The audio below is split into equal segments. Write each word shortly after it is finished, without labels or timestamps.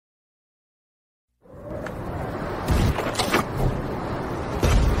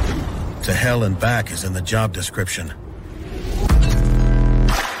To hell and back is in the job description.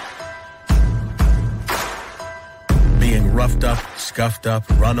 Being roughed up, scuffed up,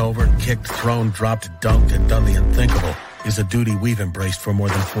 run over, kicked, thrown, dropped, dunked, and done the unthinkable is a duty we've embraced for more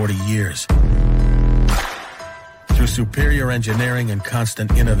than 40 years. Through superior engineering and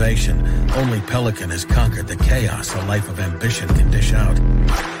constant innovation, only Pelican has conquered the chaos a life of ambition can dish out.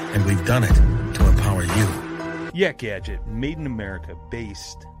 And we've done it to empower you. Yak Gadget, made in America,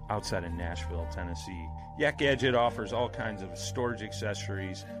 based outside of Nashville, Tennessee. Yak Gadget offers all kinds of storage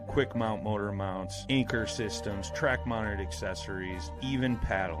accessories, quick mount motor mounts, anchor systems, track mounted accessories, even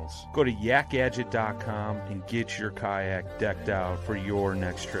paddles. Go to yakgadget.com and get your kayak decked out for your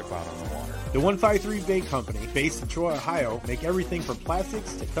next trip out on the water. The 153 Bait Company, based in Troy, Ohio, make everything from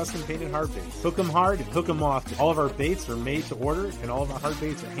plastics to custom painted hard baits. Hook 'em hard and hook 'em often. All of our baits are made to order, and all of our hard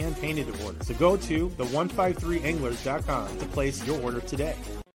baits are hand painted to order. So go to the153anglers.com to place your order today.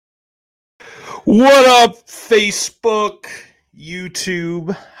 What up, Facebook,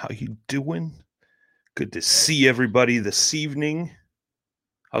 YouTube? How you doing? Good to see everybody this evening.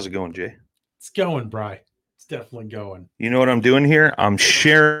 How's it going, Jay? It's going, Bri. It's definitely going. You know what I'm doing here? I'm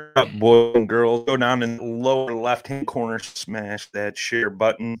sharing up, boys and girls. Go down in the lower left-hand corner, smash that share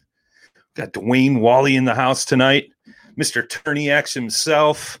button. Got Dwayne Walley in the house tonight. Mr. Tourney X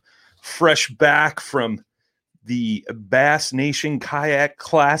himself, fresh back from the Bass Nation Kayak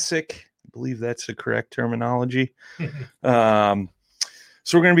Classic. I believe that's the correct terminology. So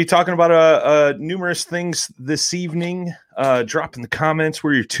we're going to be talking about numerous things this evening. Drop in the comments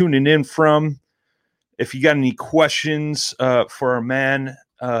where you're tuning in from. If you got any questions for our man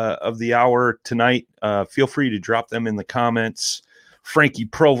of the hour tonight, feel free to drop them in the comments. Frankie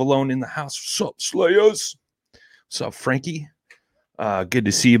Provolone in the house. What's up, Slayers? What's up, Frankie? Good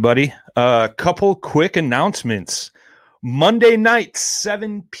to see you, buddy. A couple quick announcements. Monday night,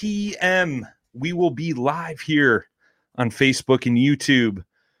 7 p.m., we will be live here on Facebook and YouTube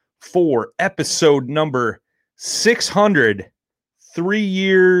for episode number 600. 3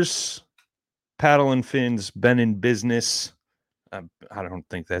 years, Paddle and Fin's been in business. I don't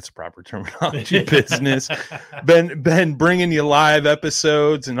think that's proper terminology. Business. Been bringing you live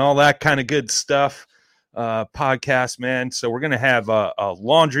episodes and all that kind of good stuff. Podcast, man. So we're going to have a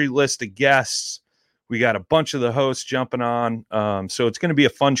laundry list of guests. We got a bunch of the hosts jumping on. So it's going to be a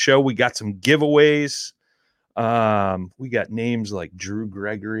fun show. We got some giveaways. We got names like Drew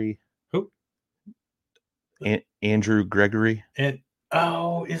Gregory. Who? Andrew Gregory. And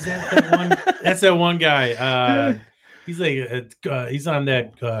is that the one? That's that one guy. He's like he's on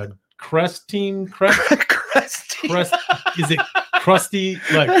that Crest team. Crest. Is it Krusty?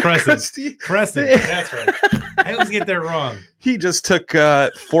 Like Crescent. Crescent. That's right. I always get that wrong. He just took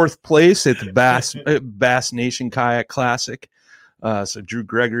fourth place at the Bass Nation Kayak Classic. So Drew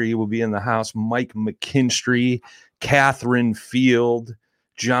Gregory will be in the house. Mike McKinstry, Catherine Field,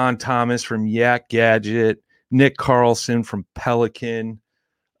 John Thomas from Yak Gadget, Nick Carlson from Pelican,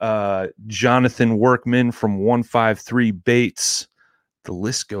 Jonathan Workman from 153 Baits. The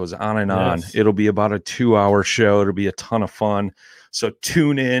list goes on and on. Yes. It'll be about a 2-hour show. It'll be a ton of fun. So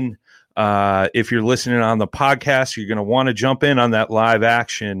tune in. If you're listening on the podcast, you're going to want to jump in on that live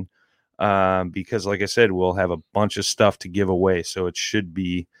action because, like I said, we'll have a bunch of stuff to give away. So it should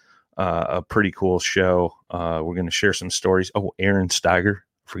be a pretty cool show. We're going to share some stories. Oh, Aaron Steiger.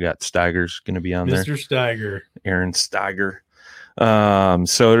 Forgot Steiger's going to be on there. Mr. Steiger. Aaron Steiger.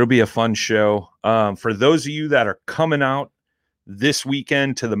 So it'll be a fun show. For those of you that are coming out this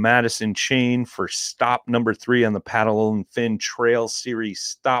weekend to the Madison Chain for stop number 3 on the Paddle and Fin Trail Series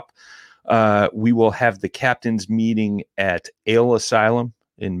stop, we will have the captain's meeting at Ale Asylum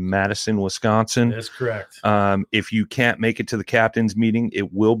in Madison, Wisconsin. That's correct. If you can't make it to the captain's meeting,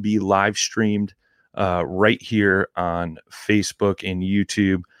 it will be live streamed right here on Facebook and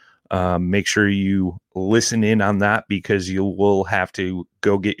YouTube. Make sure you listen in on that because you will have to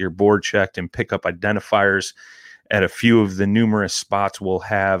go get your board checked and pick up identifiers at a few of the numerous spots we'll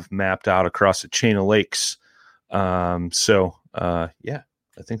have mapped out across the chain of lakes. Yeah,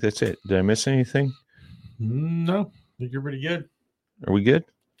 I think that's it. Did I miss anything? No, I think you're pretty good. Are we good?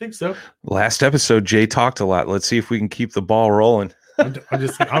 I think so. Last episode, Jay talked a lot. Let's see if we can keep the ball rolling. I'm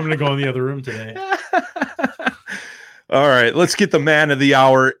going to go in the other room today. All right, let's get the man of the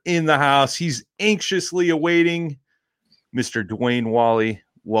hour in the house. He's anxiously awaiting Mr. Dwayne Walley.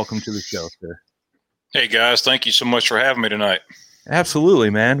 Welcome to the show, sir. Hey guys, thank you so much for having me tonight. Absolutely,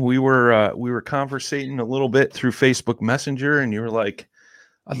 man. We were conversating a little bit through Facebook Messenger, and you were like,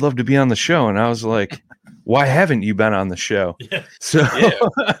 I'd love to be on the show. And I was like, why haven't you been on the show? Yeah. So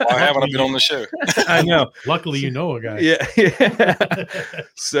why haven't I been on the show? I know. Luckily, you know a guy. Yeah.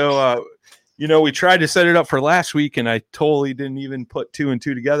 So, we tried to set it up for last week, and I totally didn't even put 2 and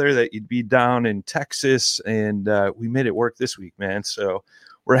 2 together that you'd be down in Texas, and we made it work this week, man. So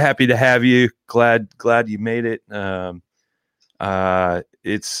we're happy to have you. Glad you made it.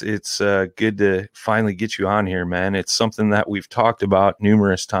 It's good to finally get you on here, man. It's something that we've talked about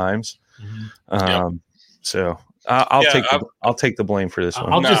numerous times. Mm-hmm. So I'll take the blame for this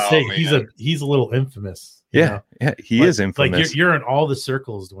one. I'll just say he's a little infamous. Yeah, he is infamous. Like you're in all the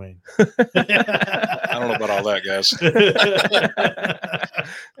circles, Dwayne. I don't know about all that, guys.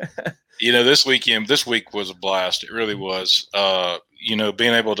 This week was a blast. It really was.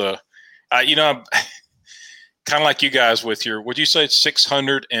 Being able to, I'm kind of like you guys with your, would you say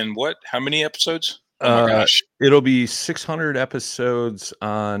 600 and what? How many episodes? Oh my gosh. It'll be 600 episodes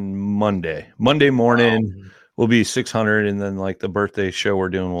on Monday. Monday morning will be 600, and then like the birthday show we're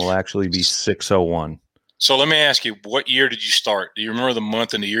doing will actually be 601. So let me ask you, what year did you start? Do you remember the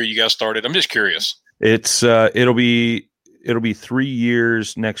month and the year you guys started? I'm just curious. It's it'll be 3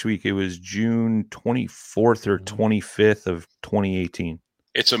 years next week. It was June 24th or 25th of 2018.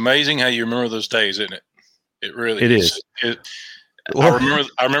 It's amazing how you remember those days, isn't it? It really is. I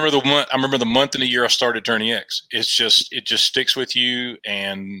remember the month and the year I started Turning X. It just sticks with you,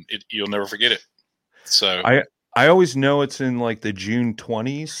 and you'll never forget it. So I always know it's in like the June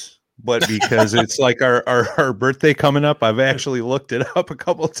 20s, but because it's like our birthday coming up, I've actually looked it up a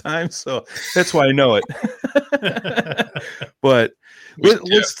couple of times, so that's why I know it. But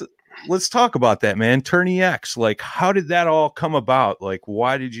let's talk about that, man. Turning X, like, how did that all come about? Like,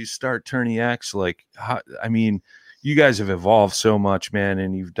 why did you start Turning X? Like, you guys have evolved so much, man,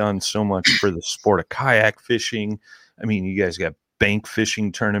 and you've done so much for the sport of kayak fishing. I mean, you guys got bank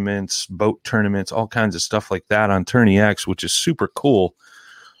fishing tournaments, boat tournaments, all kinds of stuff like that on Turning X, which is super cool.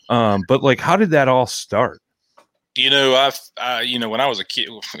 But like, how did that all start? When I was a kid,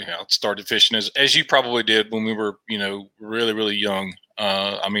 I started fishing as you probably did when we were, really, really young.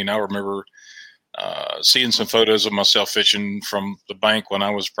 I remember seeing some photos of myself fishing from the bank when I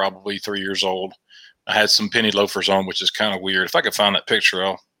was probably 3 years old. I had some penny loafers on, which is kind of weird. If I could find that picture,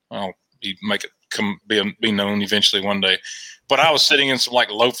 I'll make it be known eventually one day. But I was sitting in some like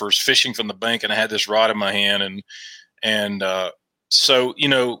loafers fishing from the bank, and I had this rod in my hand, so,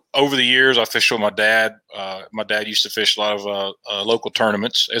 over the years, I fished with my dad. My dad used to fish a lot of local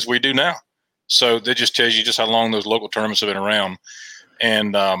tournaments, as we do now. So that just tells you just how long those local tournaments have been around.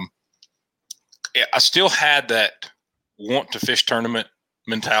 And I still had that want to fish tournament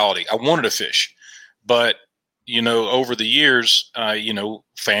mentality. I wanted to fish. But, over the years,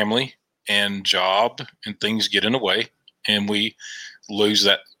 family and job and things get in the way, and we lose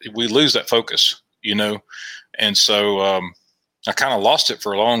that focus, And so I kind of lost it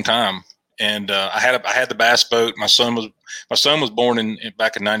for a long time. And I had the bass boat. My son was born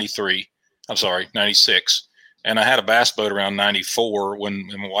back in 93. I'm sorry, 96. And I had a bass boat around 94 when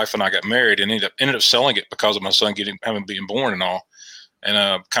my wife and I got married, and ended up selling it because of my son having been born and all.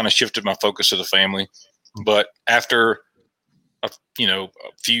 And kind of shifted my focus to the family. But after a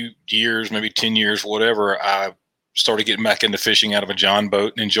few years, maybe 10 years, whatever, I started getting back into fishing out of a John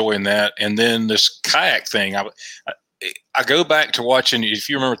boat and enjoying that. And then this kayak thing, I go back to watching, if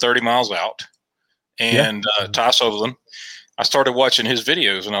you remember 30 Miles Out and Ty Sutherland, I started watching his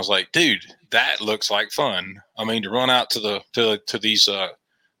videos, and I was like, dude, that looks like fun. I mean, to run out to these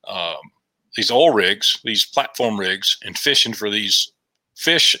oil rigs, these platform rigs, and fishing for these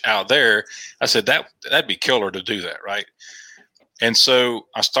fish out there, I said that'd be killer to do that, right? And so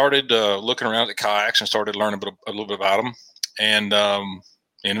I started looking around at kayaks and started learning a little bit about them, and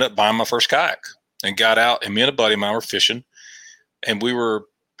ended up buying my first kayak and got out. And me and a buddy of mine were fishing, and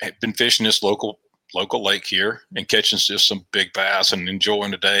had been fishing this local lake here and catching just some big bass and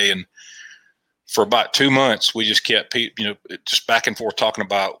enjoying the day. And for about 2 months, we just kept just back and forth talking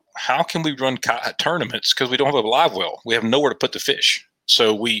about how can we run tournaments, because we don't have a live well. We have nowhere to put the fish.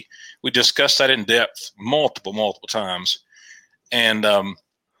 So we discussed that in depth multiple times. And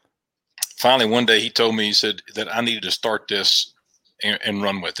finally, one day he told me, he said that I needed to start this and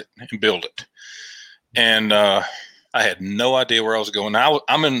run with it and build it. And I had no idea where I was going. Now,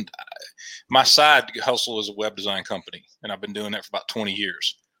 my side hustle is a web design company, and I've been doing that for about 20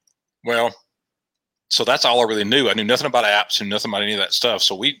 years. Well, so that's all I really knew. I knew nothing about apps and nothing about any of that stuff.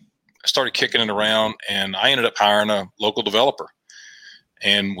 So we started kicking it around, and I ended up hiring a local developer.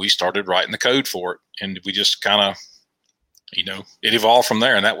 And we started writing the code for it. And we just kind of, it evolved from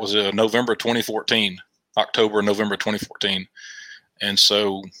there. And that was October, November 2014. And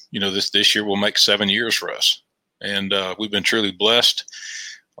so, this year will make 7 years for us. And we've been truly blessed.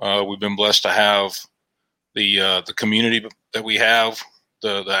 We've been blessed to have the community that we have,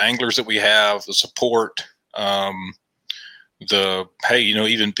 the anglers that we have, the support,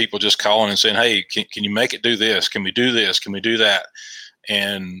 even people just calling and saying, hey, can you make it do this? Can we do this? Can we do that?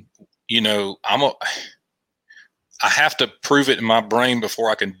 And, I have to prove it in my brain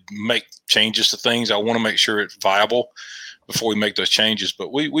before I can make changes to things. I want to make sure it's viable before we make those changes,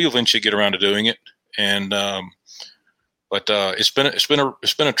 but we eventually get around to doing it. And, but it's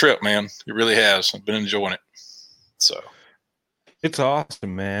been a trip, man. It really has. I've been enjoying it. So it's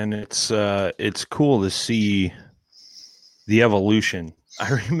awesome, man. It's cool to see the evolution. I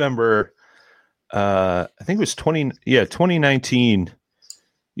remember, I think it was 2019.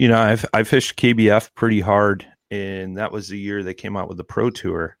 I fished KBF pretty hard, and that was the year they came out with the Pro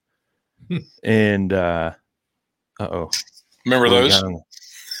Tour. And remember those?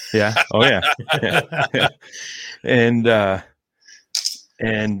 Yeah. Oh yeah. Yeah. And I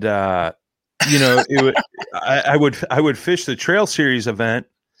would fish the Trail Series event,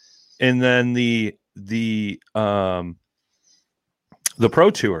 and then the Pro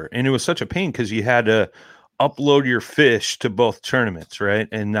Tour, and it was such a pain because you had to upload your fish to both tournaments, right?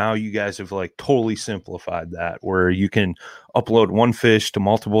 And now you guys have like totally simplified that, where you can upload one fish to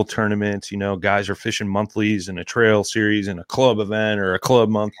multiple tournaments. Guys are fishing monthlies in a Trail Series and a club event or a club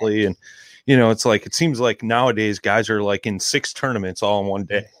monthly, and it's like, it seems like nowadays guys are like in 6 tournaments all in one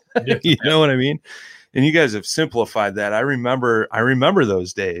day. You know what I mean? And you guys have simplified that. I remember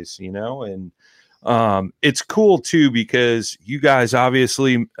those days, and it's cool too, because you guys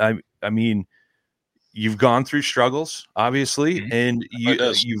obviously, I mean, you've gone through struggles, obviously, and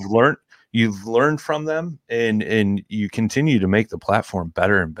you've learned from them, and you continue to make the platform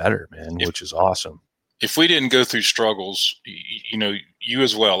better and better, man, which is awesome. If we didn't go through struggles, you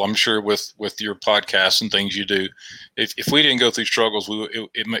as well, I'm sure with your podcasts and things you do, if we didn't go through struggles, we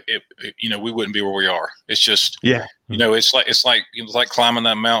wouldn't be where we are. It's just, it's like climbing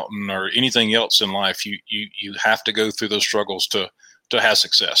that mountain or anything else in life. You have to go through those struggles to have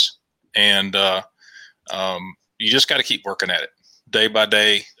success. And, you just got to keep working at it day by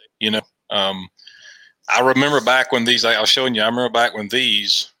day. I remember back when I was showing you, I remember back when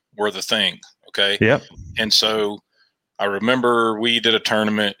these were the thing. Okay. Yep. And so I remember we did a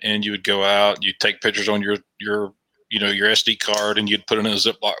tournament, and you would go out, you'd take pictures on your SD card, and you'd put it in a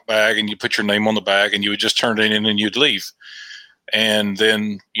Ziploc bag, and you put your name on the bag, and you would just turn it in and you'd leave. And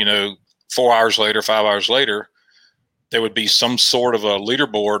then, 4 hours later, 5 hours later, there would be some sort of a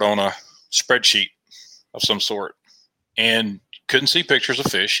leaderboard on a spreadsheet of some sort, and couldn't see pictures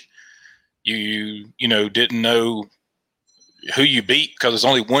of fish. You didn't know who you beat because there's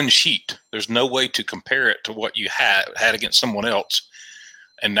only one sheet. There's no way to compare it to what you had against someone else.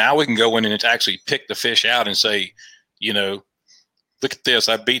 And now we can go in and actually pick the fish out and say, look at this.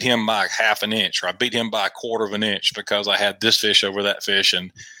 I beat him by half an inch, or I beat him by a quarter of an inch because I had this fish over that fish.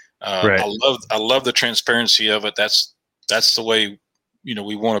 And right. I love the transparency of it. That's the way,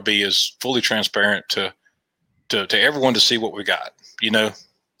 we want to be, is fully transparent to everyone to see what we got,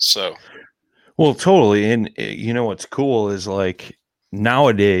 so. Well, totally. And what's cool is, like,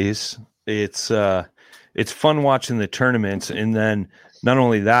 nowadays it's fun watching the tournaments, and then not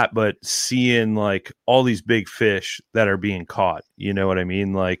only that, but seeing like all these big fish that are being caught. You know what I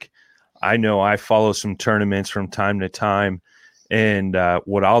mean? Like, I know I follow some tournaments from time to time, and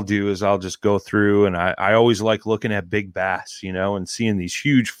what I'll do is I'll just go through, and I always like looking at big bass, and seeing these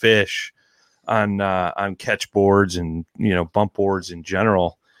huge fish on catch boards and, bump boards in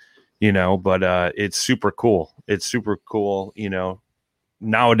general, but it's super cool. It's super cool,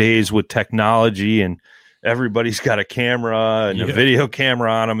 nowadays with technology, and everybody's got a camera and a video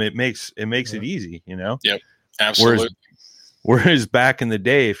camera on them. It makes it easy, Yep, absolutely. Whereas back in the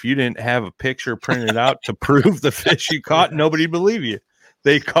day, if you didn't have a picture printed out to prove the fish you caught, nobody believe you.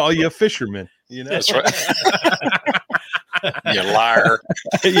 They call you a fisherman, That's right. You liar.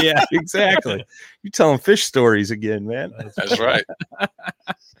 Yeah, exactly. You're telling fish stories again, man. That's right.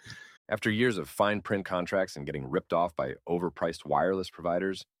 After years of fine print contracts and getting ripped off by overpriced wireless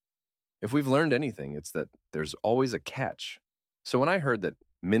providers, if we've learned anything, it's that there's always a catch. So when I heard that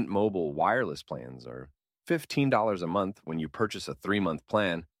Mint Mobile wireless plans are $15 a month when you purchase a 3-month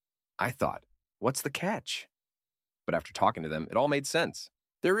plan, I thought, what's the catch? But after talking to them, it all made sense.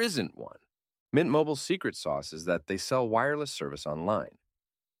 There isn't one. Mint Mobile's secret sauce is that they sell wireless service online.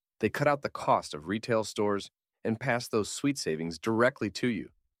 They cut out the cost of retail stores and pass those sweet savings directly to you.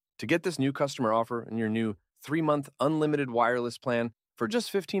 To get this new customer offer and your new 3-month unlimited wireless plan for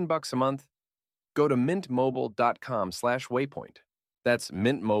just $15 a month, go to mintmobile.com/waypoint. That's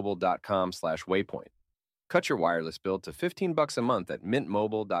mintmobile.com/waypoint. Cut your wireless bill to $15 a month at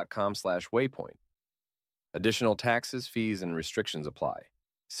mintmobile.com/waypoint. Additional taxes, fees, and restrictions apply.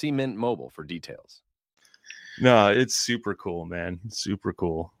 See Mint Mobile for details. No, it's super cool, man. Super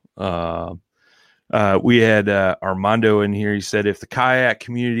cool. We had Armando in here. He said, if the kayak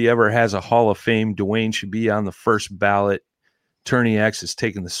community ever has a Hall of Fame, Dwayne should be on the first ballot. Tourney X is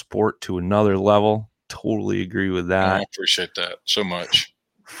taking the sport to another level. Totally agree with that. I appreciate that so much.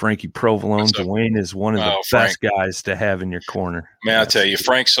 Frankie Provolone, Dwayne is one of the best guys to have in your corner. Man, I tell you,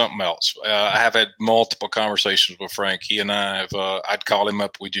 Frank's something else. I have had multiple conversations with Frank. He and I have, I'd call him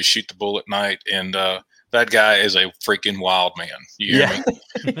up. We just shoot the bull at night. And that guy is a freaking wild man. You hear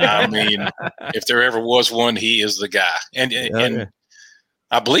me? I mean, if there ever was one, he is the guy. And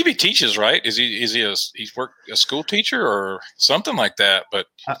I believe he teaches, right? He's worked a school teacher or something like that? But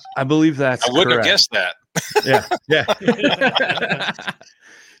I believe that's I wouldn't correct. have guessed that. Yeah.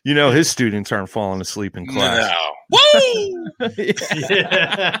 You know, his students aren't falling asleep in class. No. Woo!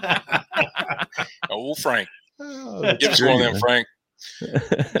 Old Frank. Give us one of them, Frank.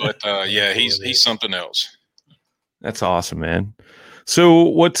 But yeah, he's something else. That's awesome, man. So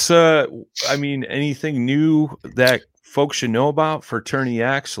what's anything new that folks should know about for Tourney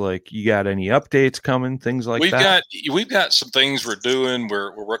X? Like, you got any updates coming, things like that? We've got some things we're doing.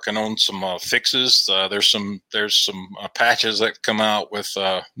 We're working on some fixes. There's some patches that come out with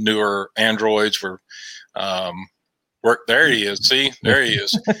newer Androids. There he is. See, there he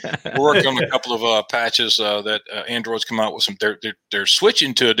is. We're working on a couple of patches that Androids come out with. They're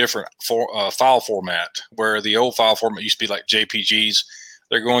switching to a different file format, where the old file format used to be like JPGs.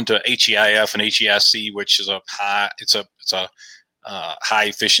 They're going to HEIF and HEIC, which is a high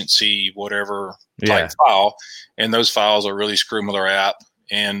efficiency whatever type file, and those files are really screwing with our app.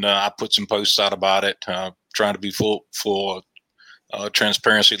 And I put some posts out about it, trying to be full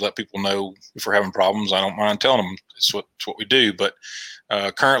transparency, let people know if we're having problems. I don't mind telling them it's what we do. But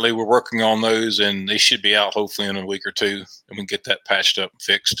currently we're working on those, and they should be out hopefully in a week or two, and we can get that patched up and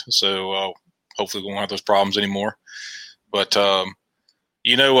fixed. So hopefully we won't have those problems anymore. But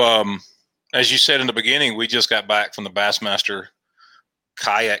as you said in the beginning, we just got back from the Bassmaster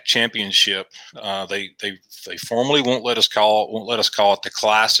Kayak Championship. They formally won't let us call it the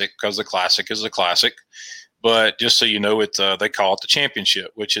Classic, because the Classic is the Classic. But just so you know, they call it the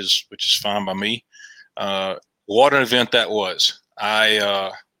Championship, which is fine by me. What an event that was!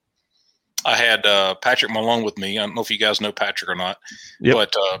 I had Patrick Malone with me. I don't know if you guys know Patrick or not,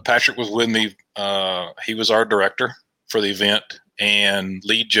 but Patrick was with me. He was our director for the event and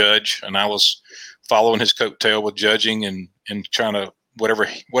lead judge, and I was following his coattail with judging and trying to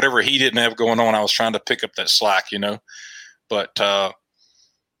whatever he didn't have going on, I was trying to pick up that slack, But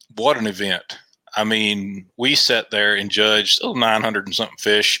what an event! I mean, we sat there and judged 900 and something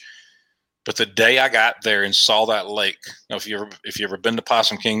fish. But the day I got there and saw that lake, if you ever been to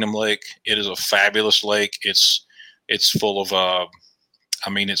Possum Kingdom Lake, it is a fabulous lake. It's full of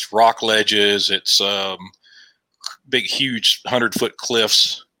it's rock ledges. It's big, huge 100-foot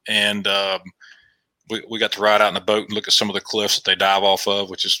cliffs, and we got to ride out in the boat and look at some of the cliffs that they dive off of,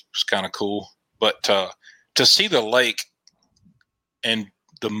 which was kind of cool. But to see the lake and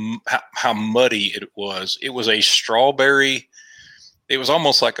how muddy it was a strawberry. It was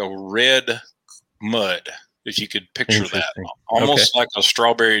almost like a red mud, if you could picture that. Almost like a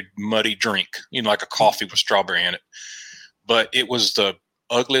strawberry muddy drink, like a coffee with strawberry in it. But it was the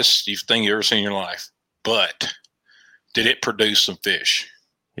ugliest thing you ever seen in your life. But did it produce some fish?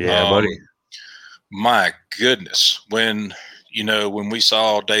 Yeah, buddy. My goodness. When we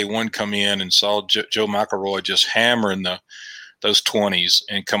saw day one come in and saw Joe McElroy just hammering those 20s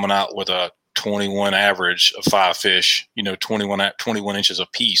and coming out with a 21 average of 5 fish, 21 inches a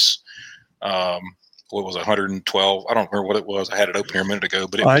piece. What was it, 112? I don't remember what it was. I had it open here a minute ago,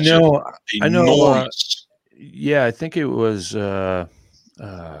 but it was enormous. I think it was Joe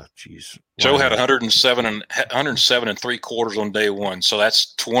had 107 and 3/4 on day one. So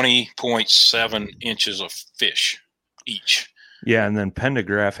that's 20.7 inches of fish each. Yeah. And then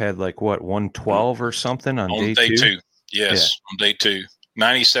Pendergraph had 112 or something on day two? Yes. Yeah. On day two.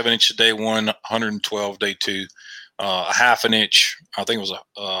 97 inches day one, 112 day two, a half an inch. I think it was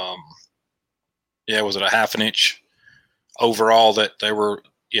was it a half an inch overall that they were,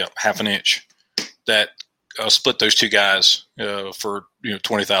 half an inch that split those two guys for,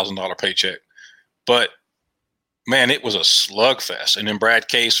 $20,000 paycheck. But man, it was a slugfest. And then Brad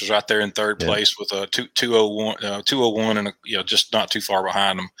Case was right there in third place with a 201 and just not too far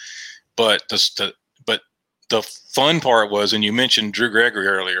behind him. But the fun part was, and you mentioned Drew Gregory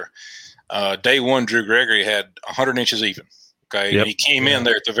earlier, day one, Drew Gregory had 100 inches even. Okay. Yep. And he came in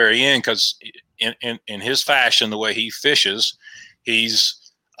there at the very end because in his fashion, the way he fishes,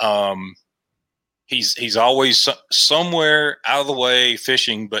 he's always somewhere out of the way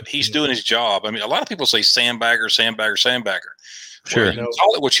fishing, but he's doing his job. I mean, a lot of people say sandbagger. Sure. Well, you can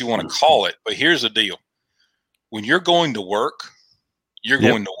call it what you want to call it, but here's the deal. When you're going to work, you're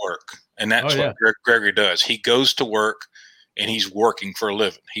going to work. And that's what Gregory does. He goes to work and he's working for a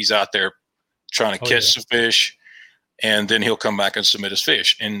living. He's out there trying to catch the fish, and then he'll come back and submit his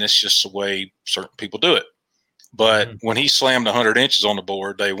fish. And that's just the way certain people do it. But when he slammed 100 inches on the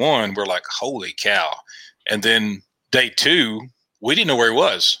board day one, we're like, holy cow. And then day two, we didn't know where he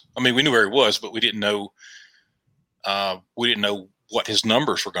was. I mean, we knew where he was, but we didn't know what his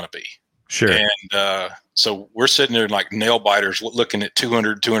numbers were going to be. Sure. And so we're sitting there like nail biters looking at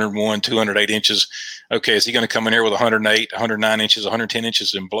 200, 201, 208 inches. Okay, is he going to come in here with 108, 109 inches, 110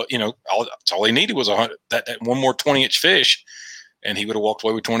 inches? And, that's all he needed was that one more 20-inch fish, and he would have walked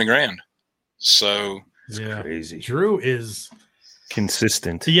away with $20,000. So crazy. Drew is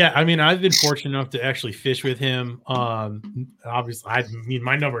consistent. Yeah, I mean, I've been fortunate enough to actually fish with him. Obviously,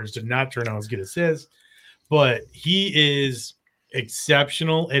 my numbers did not turn out as good as his, but he is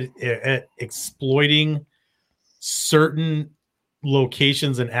exceptional at exploiting certain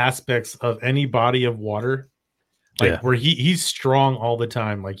locations and aspects of any body of water, where he's strong all the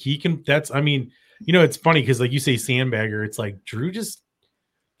time. Like he can. It's funny because like you say sandbagger, it's like Drew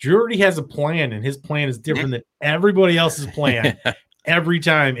already has a plan, and his plan is different than everybody else's plan every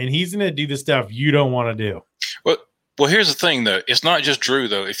time, and he's going to do the stuff you don't want to do. Well, here's the thing though. It's not just Drew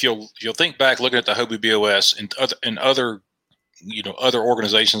though. If you'll think back, looking at the Hobie BOS and other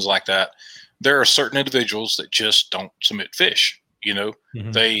organizations like that, there are certain individuals that just don't submit fish.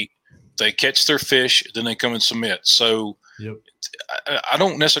 They catch their fish, then they come and submit. So I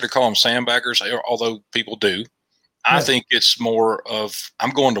don't necessarily call them sandbaggers, although people do. I think it's more of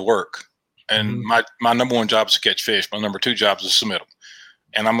I'm going to work, and my number one job is to catch fish. My number two job is to submit them,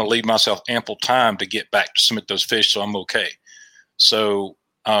 and I'm going to leave myself ample time to get back to submit those fish, so I'm okay. So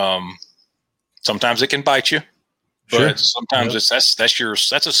sometimes it can bite you. But sometimes that's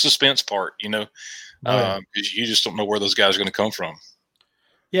a suspense part, because you just don't know where those guys are going to come from.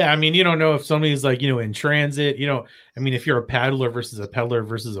 Yeah, I mean, you don't know if somebody's like, in transit. I mean, if you're a paddler versus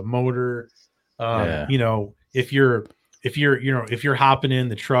a motor, if you're hopping in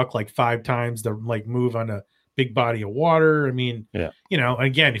the truck like 5 times to like move on a big body of water. I mean,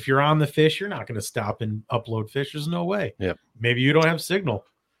 again, if you're on the fish, you're not going to stop and upload fish. There's no way. Yeah, maybe you don't have signal.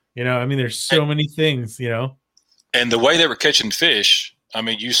 I mean, there's so many things. And the way they were catching fish, I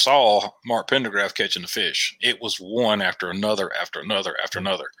mean, you saw Mark Pendergraft catching the fish. It was one after another, after another, after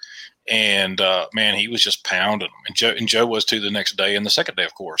another. And, man, he was just pounding them. And Joe was too the next day and the second day,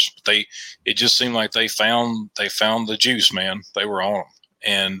 of course. But it just seemed like they found the juice, man. They were on them.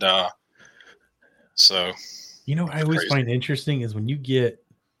 And so. I always find interesting is when you get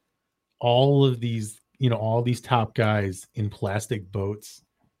all of these, all these top guys in plastic boats.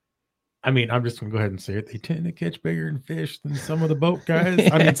 I mean, I'm just going to go ahead and say it. They tend to catch bigger fish than some of the boat guys.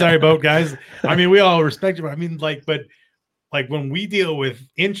 I mean, sorry, boat guys. I mean, we all respect you. I mean, but when we deal with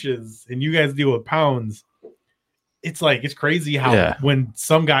inches and you guys deal with pounds, it's like, it's crazy how when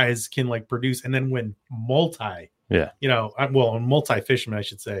some guys can like produce, and then when multi fishermen, I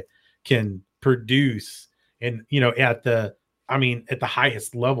should say, can produce and, at the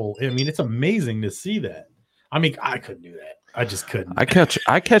highest level. I mean, it's amazing to see that. I mean, I couldn't do that. I just couldn't. I catch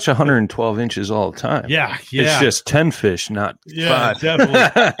 112 inches all the time. Yeah. It's just 10 fish, not 5.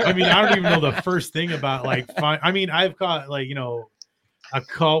 Definitely. I mean, I don't even know the first thing about like I mean, I've caught like, a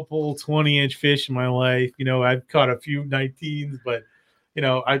couple 20-inch fish in my life. I've caught a few 19s, but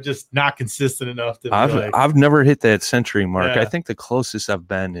I'm just not consistent enough to. I've never hit that century mark. I think the closest I've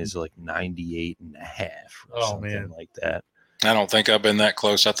been is like 98 and a half. Or something like that. I don't think I've been that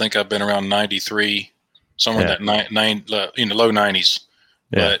close. I think I've been around 93. Somewhere in that low 90s,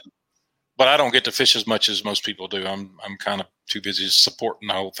 but I don't get to fish as much as most people do. I'm kind of too busy supporting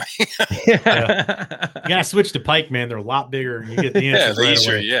the whole thing. You gotta switch to pike, man. They're a lot bigger. You get the inches. The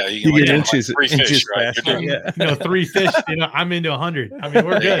easier. Yeah, you get inches. Like 3 fish, right? Faster, 3 fish. I'm into 100. I mean,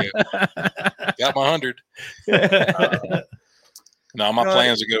 we're good. Got my 100. No, my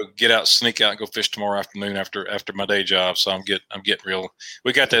plan is to sneak out, and go fish tomorrow afternoon after my day job. So I'm getting real.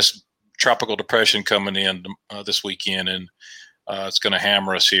 We got this tropical depression coming in this weekend, and it's going to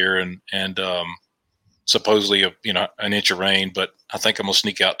hammer us here, and supposedly an inch of rain. But I think I'm going to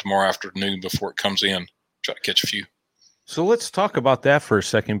sneak out tomorrow afternoon before it comes in, try to catch a few. So let's talk about that for a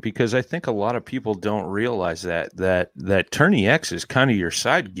second, because I think a lot of people don't realize that Tourney X is kind of your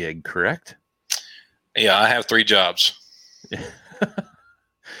side gig, correct? Yeah, I have 3 jobs.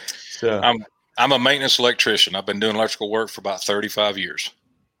 So I'm a maintenance electrician. I've been doing electrical work for about 35 years,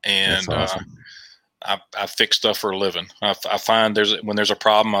 and awesome. I fix stuff for a living. I find when there's a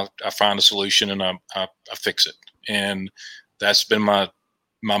problem, I find a solution and I fix it. And that's been my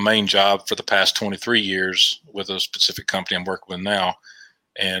main job for the past 23 years with a specific company I'm working with now.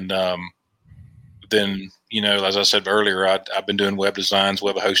 And then, as I said earlier, I've been doing web designs,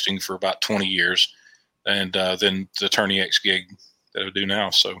 web hosting for about 20 years, and then the Attorney X gig that I do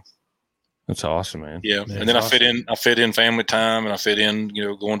now. So that's awesome, man. Yeah, That's and then awesome. I fit in family time, and I fit in,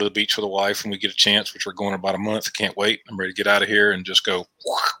 going to the beach with the wife when we get a chance, which we're going in about a month. I can't wait. I'm ready to get out of here and just go.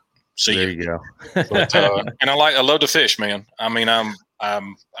 See There you. You go. But, and I love to fish, man. I mean, I'm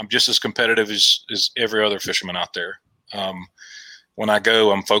just as competitive as every other fisherman out there. When I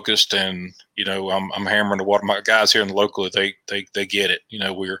go, I'm focused, and I'm hammering the water. My guys here in the local, they get it.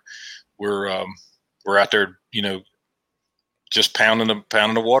 We're out there, just pounding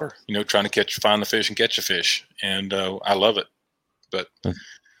the water, trying to find the fish and catch a fish. And I love it. But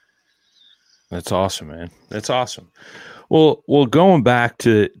that's awesome, man. That's awesome. Well, going back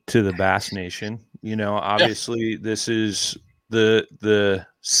to the Bass Nation, obviously this is the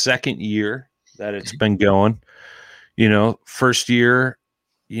second year that it's been going. First year,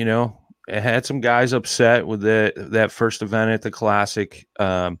 it had some guys upset with that first event at the Classic.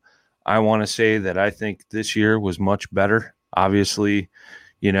 I want to say that I think this year was much better. Obviously,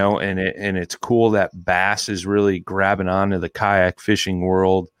 and it's cool that bass is really grabbing onto the kayak fishing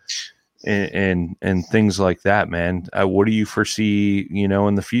world and things like that, man. What do you foresee,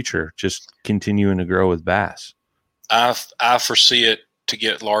 in the future, just continuing to grow with bass? I foresee it to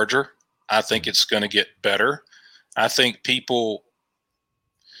get larger. I think it's going to get better. I think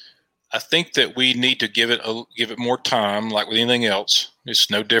that we need to give it more time, like with anything else. It's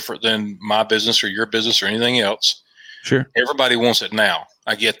no different than my business or your business or anything else. Sure. Everybody wants it now.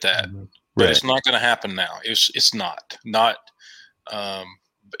 I get that, but Right. It's not going to happen now. It's not.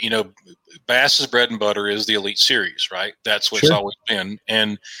 Bass's bread and butter is the Elite Series, right? That's what it's always been.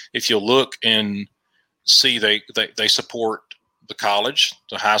 And if you look and see, they support the college,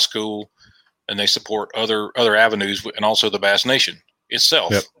 the high school, and they support other avenues, and also the Bass Nation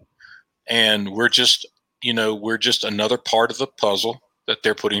itself. Yep. And we're just another part of the puzzle that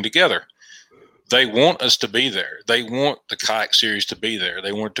they're putting together. They want us to be there. They want the kayak series to be there.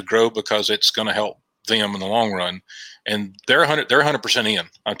 They want it to grow because it's going to help them in the long run. And they're 100% in.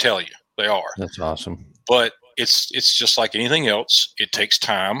 I tell you, they are. That's awesome. But it's just like anything else. It takes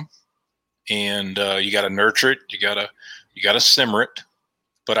time, and you got to nurture it. You got to simmer it.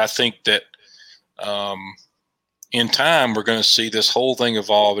 But I think that in time, we're going to see this whole thing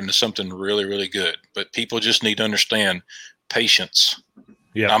evolve into something really, really good. But people just need to understand patience.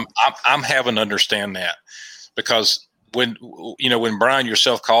 Yeah, I'm having to understand that, because when Brian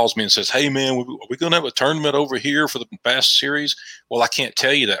yourself calls me and says, "Hey man, are we going to have a tournament over here for the Bass Series?" Well, I can't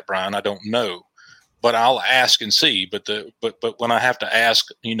tell you that, Brian. I don't know, but I'll ask and see. But when I have to ask,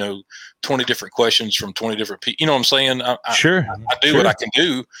 20 different questions from 20 different people, you know what I'm saying? Sure. I do what I can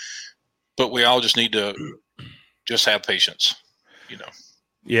do, but we all just need to just have patience,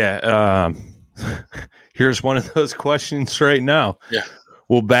 Yeah. Here's one of those questions right now. Yeah.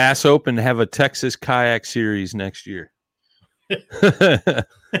 Will Bass Open have a Texas kayak series next year?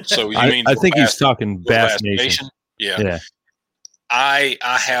 So you mean I think he's talking Bass Nation. Yeah. I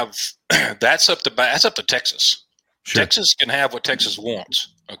have that's up to Texas. Sure. Texas can have what Texas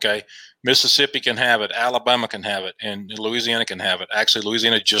wants. Okay. Mississippi can have it. Alabama can have it, and Louisiana can have it. Actually,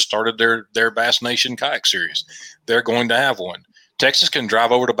 Louisiana just started their Bass Nation kayak series. They're going to have one. Texas can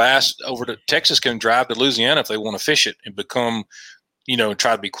drive Texas can drive to Louisiana if they want to fish it and become, and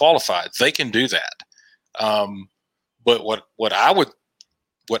try to be qualified. They can do that. But what I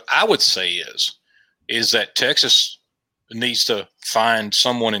would say is that Texas needs to find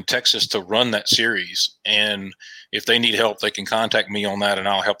someone in Texas to run that series. And if they need help, they can contact me on that and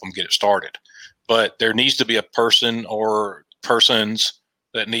I'll help them get it started. But there needs to be a person or persons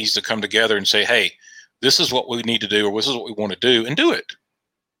that needs to come together and say, hey, this is what we need to do, or this is what we want to do, and do it.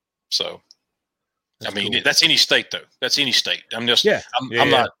 So, That's cool. That's any state though. That's any state. I'm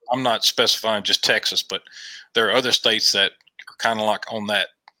not specifying just Texas, but there are other states that are kind of like on that.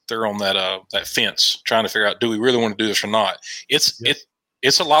 They're on that fence, trying to figure out, do we really want to do this or not? It's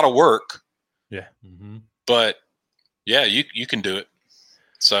a lot of work. Yeah. Mm-hmm. But yeah, you can do it.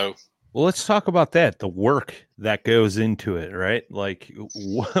 So, well, let's talk about that. The work that goes into it, right? Like,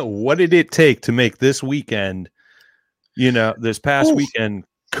 what did it take to make this weekend, this past weekend,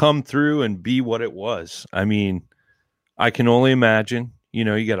 come through and be what it was? I mean, I can only imagine. You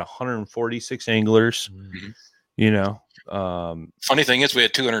got 146 anglers. Mm-hmm. Funny thing is we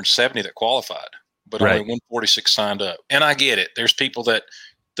had 270 that qualified, but only 146 signed up. And I get it. There's people that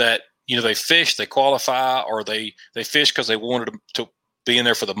they fish, they qualify, or they fish because they wanted to be in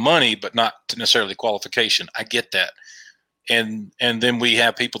there for the money, but not necessarily qualification. I get that. And then we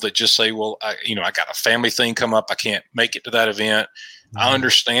have people that just say, well, I got a family thing come up. I can't make it to that event. I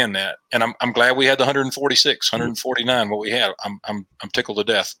understand that. And I'm glad we had the 146, 149, what we had. I'm tickled to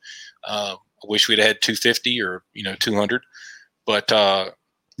death. I wish we'd had 250 or, 200, but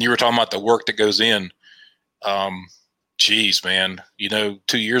you were talking about the work that goes in. Geez, man, 2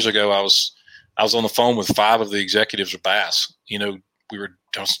 years ago, I was on the phone with 5 of the executives of Bass. I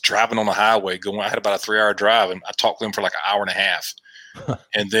was driving on the highway I had about a 3-hour drive, and I talked to them for like an hour and a half.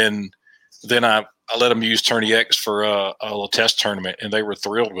 And then I let them use Tourney X for a little test tournament, and they were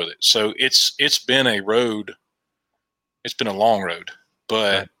thrilled with it. So it's been a road. It's been a long road,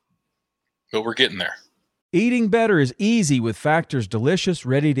 but we're getting there. Eating better is easy with Factor's delicious,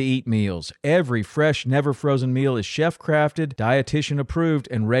 ready-to-eat meals. Every fresh, never-frozen meal is chef-crafted, dietitian-approved,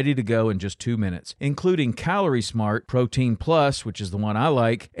 and ready to go in just 2 minutes, including Calorie Smart, Protein Plus, which is the one I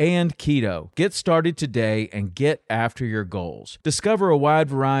like, and Keto. Get started today and get after your goals. Discover a wide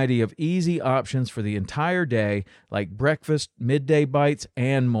variety of easy options for the entire day, like breakfast, midday bites,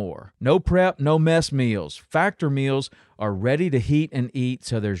 and more. No prep, no mess meals. Factor meals are ready to heat and eat,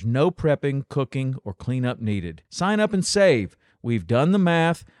 so there's no prepping, cooking, or cleanup needed. Sign up and save. We've done the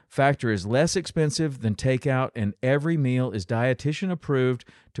math. Factor is less expensive than takeout, and every meal is dietitian approved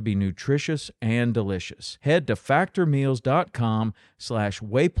to be nutritious and delicious. Head to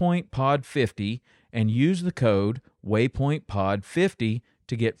factormeals.com/waypointpod50 and use the code waypointpod50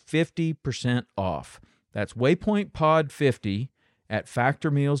 to get 50% off. That's waypointpod50 at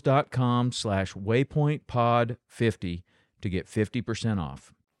factormeals.com/waypointpod50 to get 50%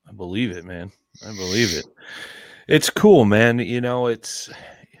 off. I believe it, man. I believe it. It's cool, man. It's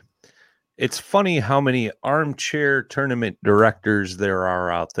funny how many armchair tournament directors there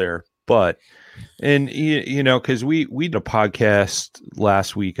are out there. But, and because we did a podcast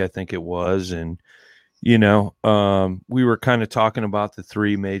last week, I think it was, and we were kind of talking about the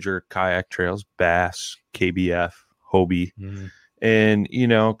 3 major kayak trails: Bass, KBF, Hobie. Mm-hmm. And,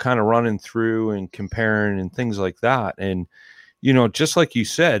 kind of running through and comparing and things like that. And, just like you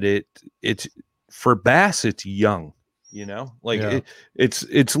said, it's for Bass, it's young,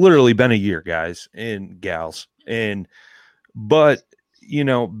 it's literally been a year, guys and gals. But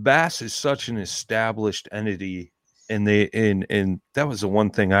Bass is such an established entity. And that was the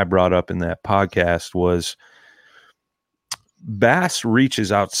one thing I brought up in that podcast was Bass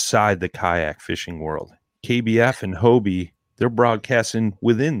reaches outside the kayak fishing world. KBF and Hobie, they're broadcasting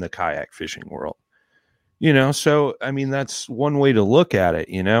within the kayak fishing world, so, I mean, that's one way to look at it,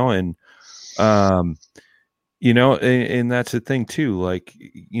 and that's the thing too. Like,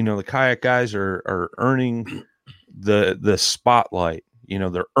 the kayak guys are earning the spotlight,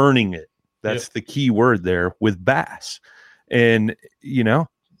 they're earning it. That's the key word there with Bass. And,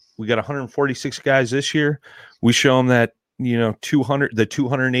 we got 146 guys this year. We show them that,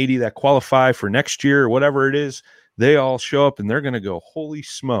 280 that qualify for next year or whatever it is. They all show up and they're going to go, holy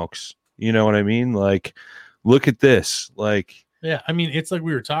smokes. You know what I mean? Like, look at this. Like, yeah, I mean, it's like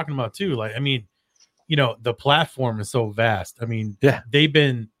we were talking about too. Like, I mean, the platform is so vast. I mean, they've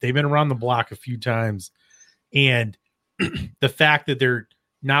been around the block a few times, and the fact that they're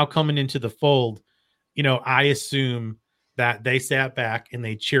now coming into the fold, I assume that they sat back and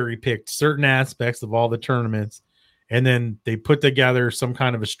they cherry picked certain aspects of all the tournaments, and then they put together some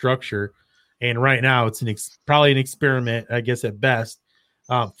kind of a structure. And right now it's probably an experiment, I guess, at best,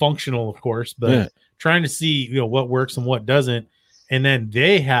 functional, of course, but trying to see, what works and what doesn't. And then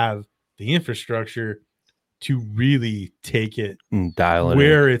they have the infrastructure to really take it and dial it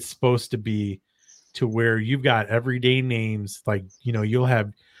where in. It's supposed to be, to where you've got everyday names. Like, you'll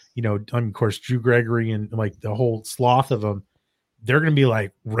have, of course, Drew Gregory and like the whole sloth of them. They're going to be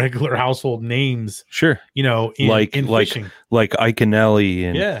like regular household names. Sure. In fishing. Like Iconelli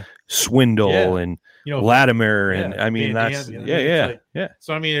and Swindle and Latimer. And I mean, that's,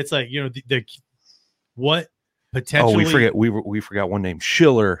 So, I mean, it's like, what potentially. Oh, we forgot one name,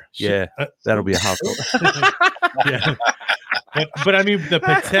 Schiller. Yeah. That'll be a household. Yeah. But I mean, the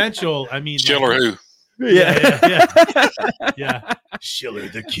potential, I mean, Schiller who? Yeah. Schiller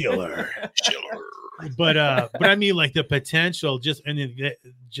the killer. Schiller. But I mean, like the potential, just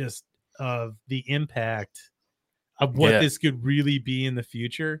of the impact of what this could really be in the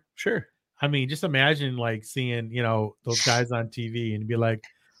future. Sure. I mean, just imagine like seeing, those guys on TV and be like,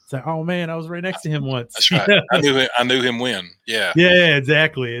 It's like, oh man, I was right next to him once. That's right. I knew him when. Yeah. Yeah,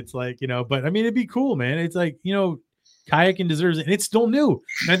 exactly. It's like, but I mean, it'd be cool, man. It's like, kayaking deserves it, and it's still new.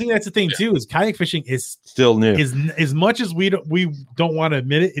 And I think that's the thing too, is kayak fishing is still new. Is as much as we don't want to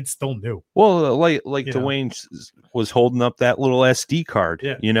admit it, it's still new. Well, like Dwayne was holding up that little SD card.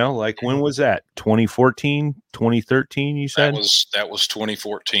 Yeah. When was that? 2014, 2013, you said? That was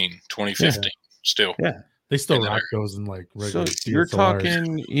 2014, 2015. Still. Yeah. They still rock those in like regular. So you're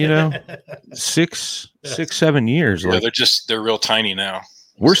talking, 6, 7 years. Yeah, they're real tiny now.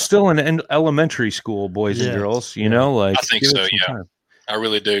 We're still in elementary school, boys and girls. I think so. Yeah, time. I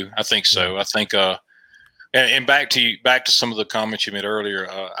really do. I think so. I think. And back to some of the comments you made earlier.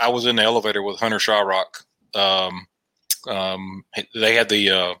 I was in the elevator with Hunter Shawrock. They had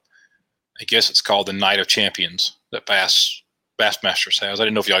the, I guess it's called the Night of Champions that Bassmasters has. I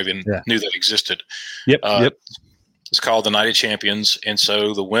didn't know if y'all even knew that existed. Yep. It's called the Night of Champions, and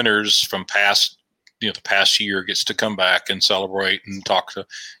so the winners from the past year gets to come back and celebrate and talk to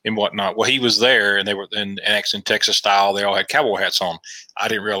and whatnot. Well, he was there, and they were in Texas style. They all had cowboy hats on. I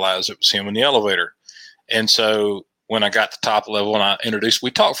didn't realize it was him in the elevator. And so when I got to top level and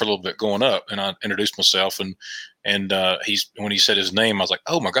we talked for a little bit going up, and I introduced myself, and when he said his name, I was like,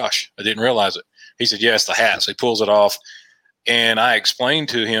 oh my gosh, I didn't realize it. He said, yes, the hat. So he pulls it off, and I explained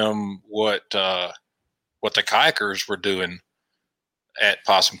to him what the kayakers were doing at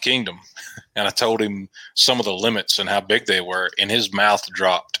Possum Kingdom. And I told him some of the limits and how big they were, and his mouth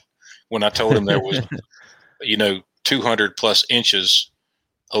dropped when I told him there was, 200 plus inches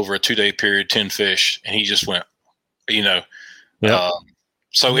over a 2-day period, 10 fish. And he just went,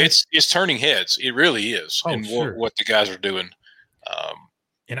 so it's turning heads. It really is. What the guys are doing.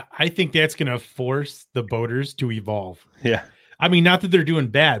 And I think that's going to force the boaters to evolve. Yeah. I mean, not that they're doing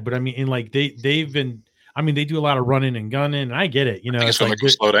bad, but I mean, they've been, they do a lot of running and gunning, and I get it. It's going to make them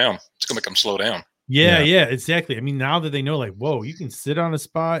slow down. It's going to make them slow down. Yeah, exactly. I mean, now that they know, like, whoa, you can sit on a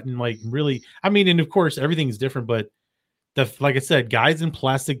spot and like really, and of course everything's different, but like I said, guys in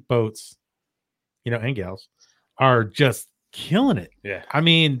plastic boats, and gals are just killing it. Yeah.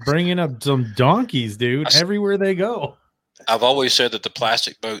 Bringing up some donkeys, dude, everywhere they go. I've always said that the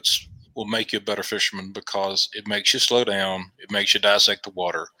plastic boats will make you a better fisherman because it makes you slow down. It makes you dissect the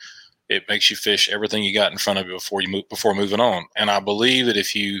water. It makes you fish everything you got in front of you before moving on. And I believe that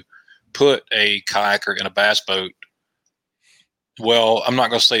if you put a kayaker in a bass boat, well, I'm not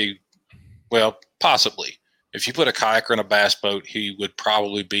going to say, well, possibly. If you put a kayaker in a bass boat, he would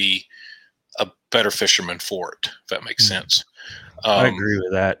probably be a better fisherman for it, if that makes sense. I agree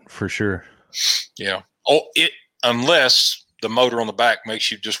with that for sure. Yeah. Unless the motor on the back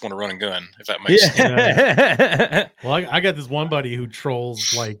makes you just want to run and gun, if that makes sense. Well, I got this one buddy who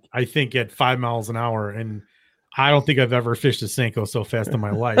trolls I think at 5 miles an hour, and I don't think I've ever fished a Senko so fast in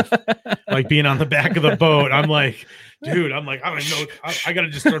my life. Like being on the back of the boat, I'm like, dude, I don't even know. I got to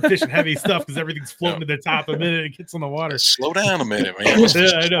just start fishing heavy stuff because everything's floating to the top the minute it gets on the water. Slow down a minute, man.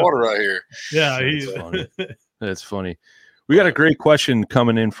 There's water right here. Yeah, that's funny. We got a great question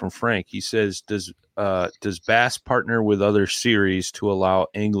coming in from Frank. He says, does Bass partner with other series to allow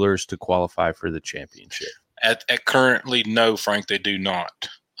anglers to qualify for the championship? At currently, no, Frank, they do not.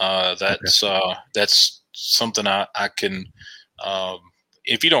 That's something I can,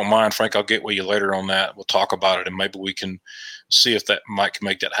 if you don't mind, Frank, I'll get with you later on that. We'll talk about it, and maybe we can see if that might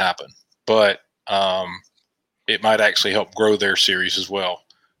make that happen. But it might actually help grow their series as well.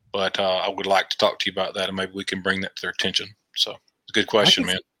 But I would like to talk to you about that, and maybe we can bring that to their attention. So it's a good question,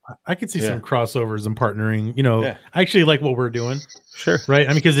 man. I could see some crossovers and partnering. I actually like what we're doing. Sure. Right.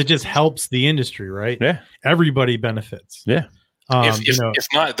 Because it just helps the industry, right? Yeah. Everybody benefits. Yeah. If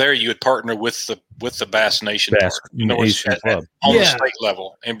not there, you would partner with the Bass Nation, Nation Club on the state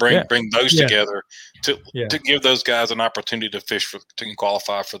level, and bring those together to give those guys an opportunity to fish to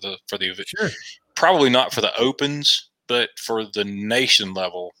qualify for the event. Sure. Probably not for the opens, but for the nation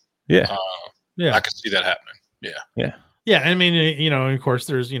level. Yeah. I could see that happening. Yeah. Yeah. Yeah. Of course,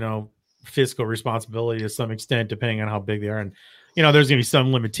 there's fiscal responsibility to some extent, depending on how big they are, and there's going to be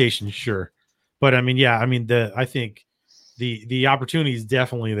some limitations, sure, but I think the opportunity is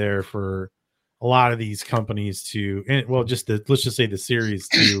definitely there for a lot of these companies let's just say the series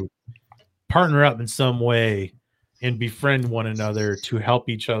to partner up in some way and befriend one another to help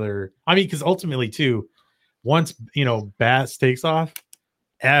each other. Because ultimately too, once Bass takes off,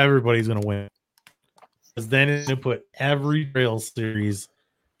 everybody's going to win. Because then it's going to put every trail series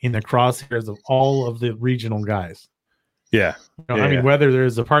in the crosshairs of all of the regional guys. Yeah. Whether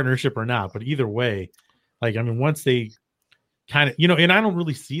there's a partnership or not, but either way, once they kind of, and I don't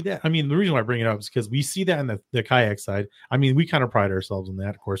really see that. I mean, the reason why I bring it up is because we see that in the kayak side. I mean, we kind of pride ourselves on that,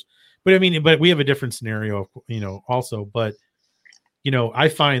 of course, but I mean, but we have a different scenario, also, but I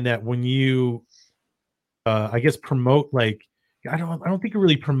find that when you, I guess, promote, like, I don't think you're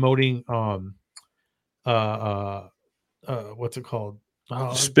really promoting, what's it called?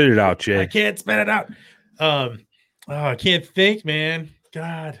 Spit it out, Jay. I can't spit it out. I can't think, man.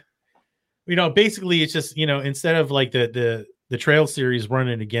 God, basically it's just, instead of like the trail series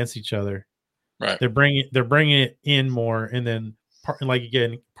running against each other, right? They're bringing it in more, and then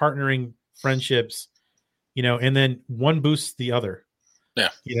partnering friendships, and then one boosts the other.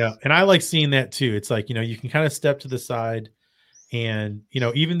 Yeah. And I like seeing that too. It's like, you can kind of step to the side, and,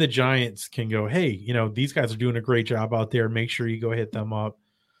 even the giants can go, hey, these guys are doing a great job out there. Make sure you go hit them up.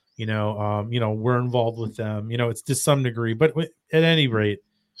 We're involved with them. It's to some degree, but at any rate,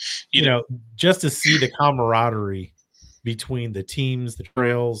 just to see the camaraderie between the teams, the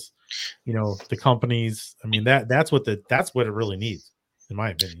trails, the companies. I mean, that's what it really needs, in my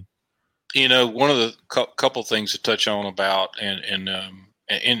opinion. One of the couple things to touch on about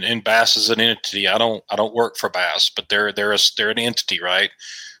and Bass is an entity. I don't work for Bass, but they're an entity, right?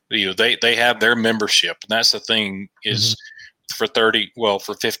 They have their membership, and that's the thing is for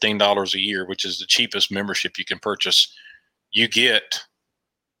 $15 a year, which is the cheapest membership you can purchase. You get,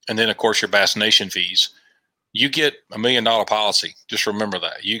 and then of course your Bass Nation fees. You get $1 million policy. Just remember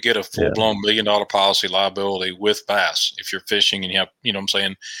that you get a full-blown $1 million policy liability with Bass if you're fishing, and you have, what I'm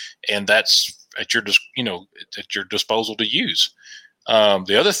saying, and that's at your disposal to use.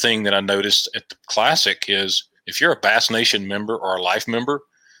 The other thing that I noticed at the Classic is if you're a Bass Nation member or a Life member,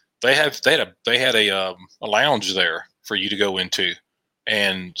 they had a lounge there for you to go into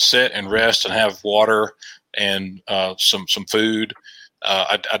and sit and rest and have water and some food.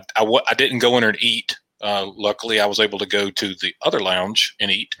 I didn't go in there and eat. Luckily, I was able to go to the other lounge and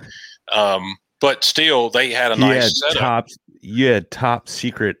eat. But still, they had a nice setup. You had top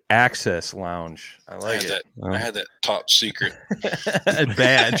secret access lounge. I had that top secret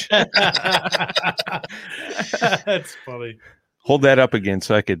badge. That's funny. Hold that up again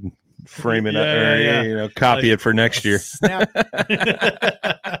so I could frame it up, copy it for next year.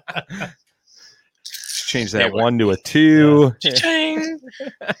 Change that 1 to a 2.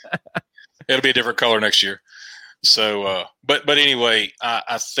 It'll be a different color next year. So, but anyway,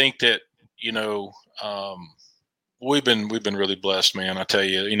 I think that we've been really blessed, man. I tell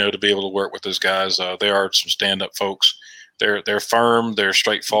you, to be able to work with those guys. They are some stand-up folks. They're firm. They're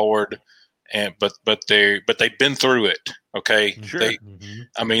straightforward. But they've been through it. Okay. Sure. They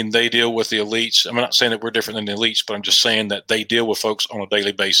deal with the elites. I'm not saying that we're different than the elites, but I'm just saying that they deal with folks on a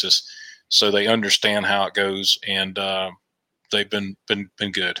daily basis, so they understand how it goes, and they've been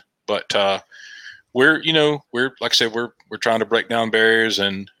good. But we're like I said, we're trying to break down barriers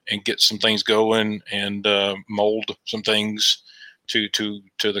and get some things going and mold some things to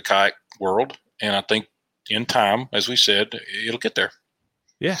the kayak world, and I think in time, as we said, it'll get there.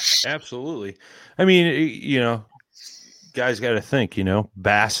 Yeah, absolutely. I mean, guys got to think,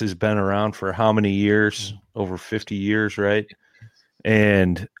 Bass has been around for how many years? Over 50 years, right?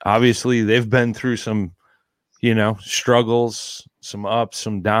 And obviously they've been through some, struggles, some ups,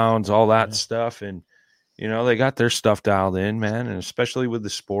 some downs, all that stuff. And, they got their stuff dialed in, man. And especially with the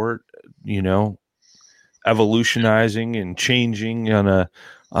sport, evolutionizing and changing on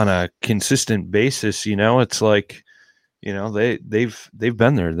a consistent basis, it's like, they've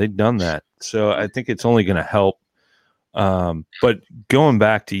been there, they've done that. So I think it's only going to help. But going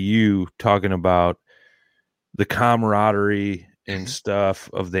back to you talking about the camaraderie and stuff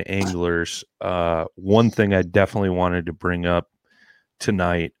of the anglers, one thing I definitely wanted to bring up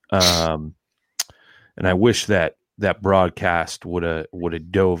tonight, and I wish that broadcast would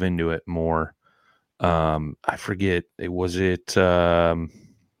have dove into it more. I forget, it was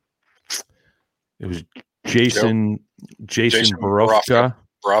Jason Borofka.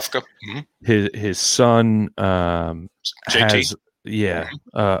 His son has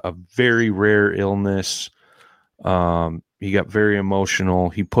a very rare illness. He got very emotional.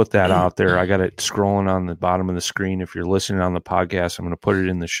 He put that out there. I got it scrolling on the bottom of the screen. If you're listening on the podcast, I'm going to put it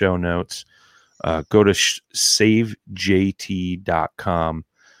in the show notes. Go to savejt.com.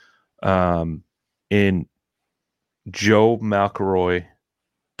 And Joe McElroy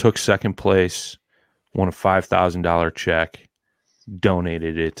took second place, won a $5,000 check,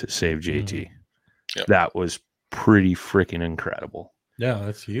 donated it to Save JT. Yep. That was pretty freaking incredible. Yeah,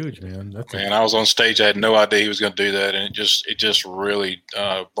 that's huge, man. I was on stage. I had no idea he was going to do that, and it just really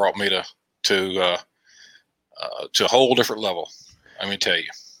brought me to a whole different level. Let me tell you.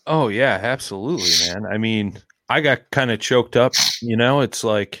 Oh yeah, absolutely, man. I mean, I got kind of choked up. It's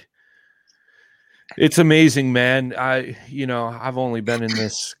like, it's amazing, man. I've only been in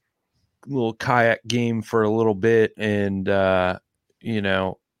this little kayak game for a little bit, and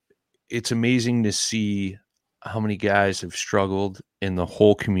it's amazing to see how many guys have struggled and the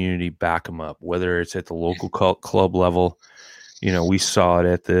whole community back them up, whether it's at the local club level. We saw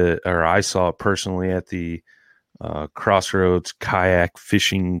it I saw it personally at the Crossroads Kayak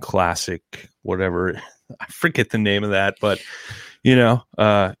Fishing Classic, whatever. I forget the name of that, but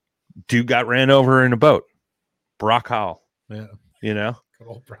dude got ran over in a boat. Brock Howell. Yeah.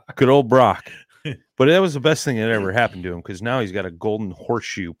 Good old Brock. But that was the best thing that ever happened to him, because now he's got a golden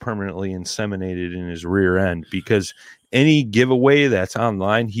horseshoe permanently inseminated in his rear end, because any giveaway that's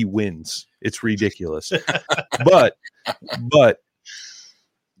online, he wins. It's ridiculous. but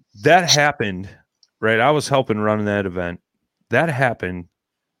that happened, right? I was helping run that event. That happened.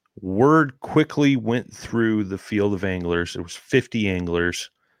 Word quickly went through the field of anglers. There was 50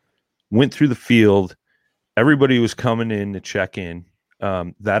 anglers. Went through the field. Everybody was coming in to check in.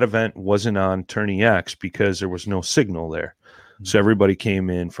 That event wasn't on Tourney X because there was no signal there. So everybody came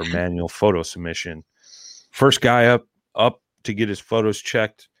in for manual photo submission. First guy up to get his photos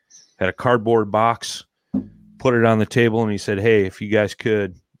checked had a cardboard box, put it on the table, and he said, "Hey, if you guys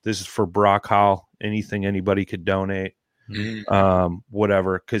could, this is for Brock Howell. Anything anybody could donate,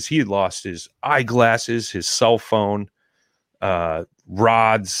 whatever." Because he had lost his eyeglasses, his cell phone,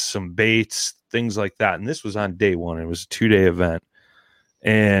 rods, some baits, things like that. And this was on day one. It was a 2-day event.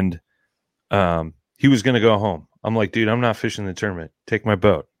 And he was going to go home. I'm like, dude, I'm not fishing the tournament. Take my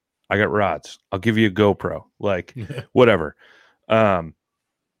boat. I got rods. I'll give you a GoPro. Like, whatever. I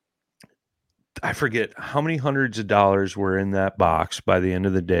forget how many hundreds of dollars were in that box by the end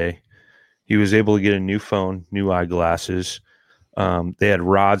of the day. He was able to get a new phone, new eyeglasses. They had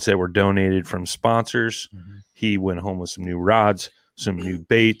rods that were donated from sponsors. Mm-hmm. He went home with some new rods, some new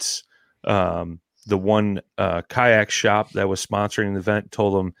baits. The one kayak shop that was sponsoring the event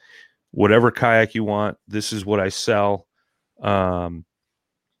told him, whatever kayak you want, this is what I sell. I'll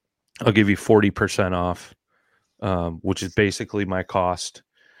give you 40% off, which is basically my cost,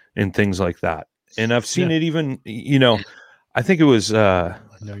 and things like that. And I've seen it even, I think it was. I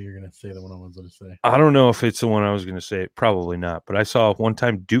know you're going to say the one I was going to say. I don't know if it's the one I was going to say. Probably not. But I saw one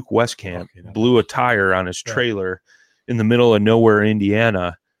time Duke Westcamp blew a tire on his trailer in the middle of nowhere,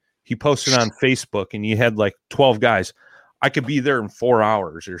 Indiana. He posted on Facebook, and you had like 12 guys. I could be there in 4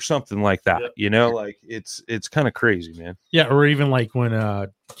 hours or something like that. Yep. Like it's kind of crazy, man. Yeah. Or even like when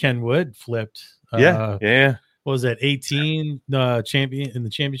Ken Wood flipped. Yeah. What was that? 18 champion in the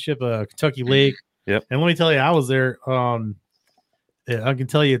championship, Kentucky Lake. Yep. And let me tell you, I was there. I can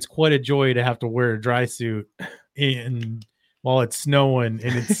tell you, it's quite a joy to have to wear a dry suit while it's snowing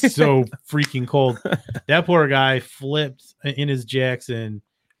and it's so freaking cold. That poor guy flipped in his Jackson,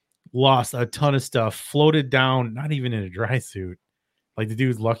 lost a ton of stuff, floated down, not even in a dry suit. Like, the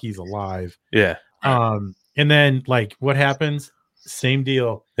dude's lucky he's alive. Yeah. And then, like, what happens? Same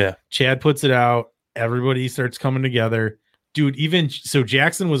deal. Yeah. Chad puts it out. Everybody starts coming together. Dude, so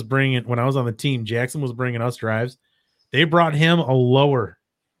Jackson was bringing, when I was on the team, Jackson was bringing us drives. They brought him a lower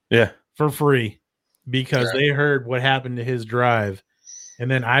for free because they heard what happened to his drive.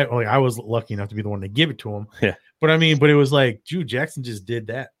 And then I was lucky enough to be the one to give it to him. Yeah. But it was like, dude, Jackson just did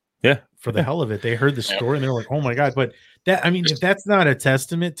that. Yeah. For the hell of it. They heard the story and they're like, oh my God. But if that's not a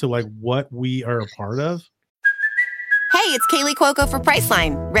testament to like what we are a part of. Hey, it's Kaylee Cuoco for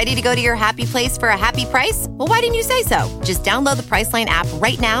Priceline. Ready to go to your happy place for a happy price? Well, why didn't you say so? Just download the Priceline app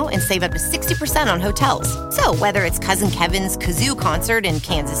right now and save up to 60% on hotels. So whether it's Cousin Kevin's Kazoo Concert in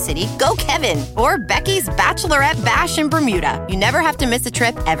Kansas City, go Kevin, or Becky's Bachelorette Bash in Bermuda, you never have to miss a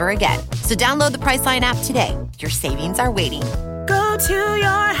trip ever again. So download the Priceline app today. Your savings are waiting. Go to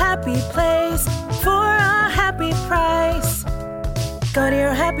your happy place for a happy price. Go to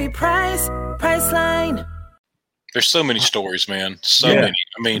your happy price, Priceline. There's so many stories, man. So many.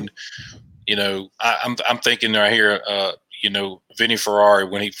 I mean, I'm thinking right here, Vinny Ferrari,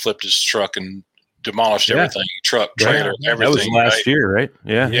 when he flipped his truck and demolished everything, truck, trailer, everything. That was last year, right?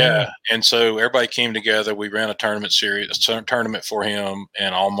 Yeah. And so everybody came together. We ran a tournament for him,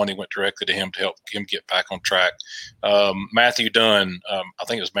 and all money went directly to him to help him get back on track. Matthew Dunn, I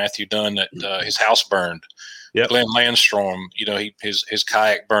think it was Matthew Dunn that his house burned. Yep. Glenn Landstrom, his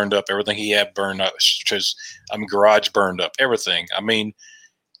kayak burned up, everything he had burned up, garage burned up, everything. I mean,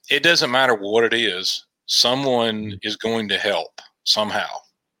 it doesn't matter what it is. Someone is going to help somehow.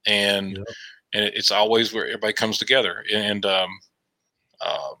 And it's always where everybody comes together. And I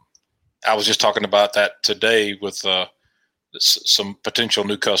was just talking about that today with some potential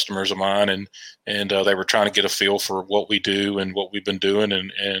new customers of mine, and they were trying to get a feel for what we do and what we've been doing.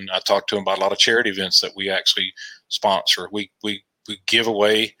 And I talked to them about a lot of charity events that we actually sponsor. We give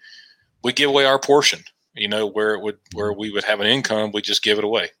away our portion, where we would have an income, we just give it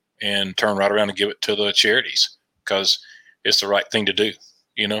away and turn right around and give it to the charities because it's the right thing to do,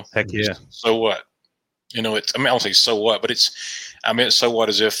 Heck yeah. So what? I don't say so what, but so what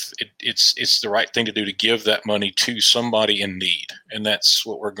as if it's the right thing to do to give that money to somebody in need. And that's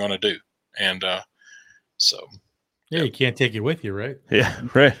what we're going to do. And yeah, you can't take it with you, right? Yeah,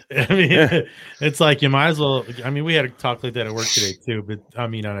 right. I mean, it's like you might as well. I mean, we had a talk like that at work today too, but I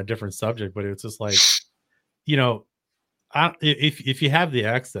mean, on a different subject. But it's just like, if you have the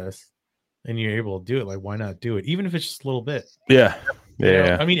access and you're able to do it, like why not do it, even if it's just a little bit? Yeah,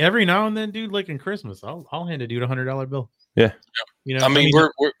 yeah. I mean, every now and then, dude, like in Christmas, I'll hand a dude $100 bill. Yeah. I mean, we're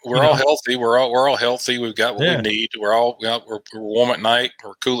all healthy. We're all healthy. We've got what we need. We're warm at night.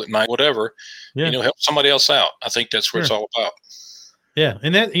 We're cool at night. Whatever. Yeah. Help somebody else out. I think that's what it's all about. Yeah,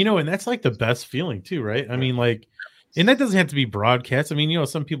 and that and that's like the best feeling too, right? I mean, like, and that doesn't have to be broadcast. I mean,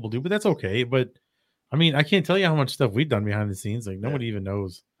 some people do, but that's okay. But I mean, I can't tell you how much stuff we've done behind the scenes. Like nobody even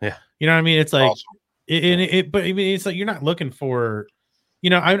knows. Yeah. You know what I mean? It's like, awesome. But I mean, it's like you're not looking for.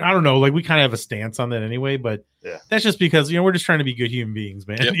 I don't know. Like we kind of have a stance on that anyway, but that's just because we're just trying to be good human beings,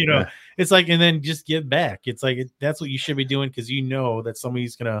 man. Yep. It's like, and then just give back. It's like that's what you should be doing because that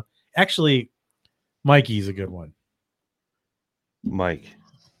somebody's gonna actually. Mikey's a good one. Mike.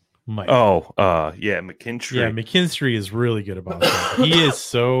 Oh, yeah, McKinstry. Yeah, McKinstry is really good about that. He is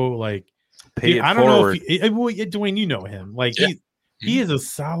so like. Pay it I don't forward. know if Dwayne, you know him. Like he is a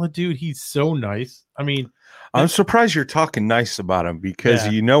solid dude. He's so nice. I mean. I'm surprised you're talking nice about him because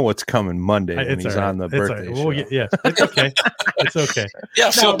you know what's coming Monday when he's on the birthday show. Yeah, it's okay. It's okay. Yeah,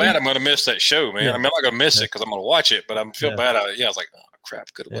 I feel bad. I'm going to miss that show, man. I mean, I'm not going to miss it because I'm going to watch it, but I feel bad. I was like, oh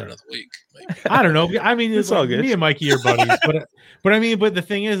crap, could have waited another week. Maybe. I don't know. I mean, it's all good. Me and Mikey are buddies, but I mean, but the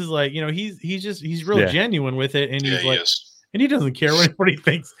thing is like he's real genuine with it, and he's like, and he doesn't care what he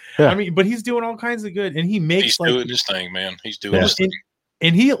thinks. I mean, but he's doing all kinds of good, and he's doing his thing, man. He's doing his thing.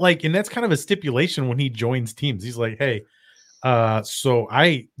 And and that's kind of a stipulation when he joins teams. He's like, hey, so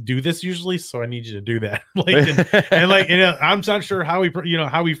I do this usually, so I need you to do that. I'm not sure how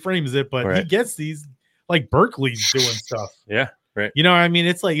he frames it, but he gets these like Berkeley's doing stuff. Yeah, right. I mean,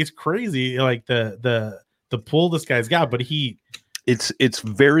 it's like it's crazy, like the pull this guy's got, but it's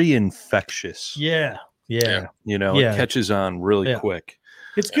very infectious. Yeah. It catches on really quick.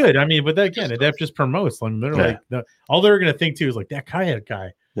 It's good. I mean, but that just promotes. Like, they're like, all they're going to think too is like that kayak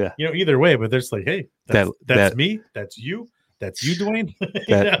guy. Yeah. Either way, but they're just like, hey, that's me. That's you, Dwayne.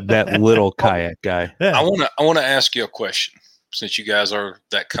 that little kayak guy. Yeah. I want to ask you a question since you guys are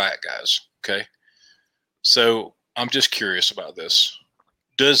that kayak guys. Okay. So I'm just curious about this.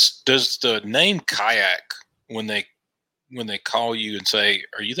 Does the name kayak when they call you and say,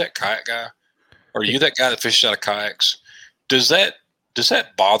 are you that kayak guy? Or are you that guy that fishes out of kayaks? Does that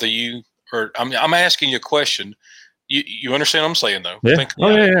bother you? Or I'm asking you a question. You understand what I'm saying though?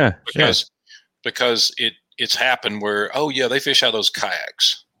 Yeah. Because it's happened where they fish out of those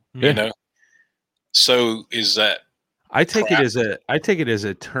kayaks. So is that? I take it as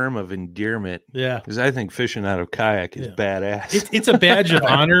a term of endearment. Yeah, because I think fishing out of kayak is badass. It's a badge of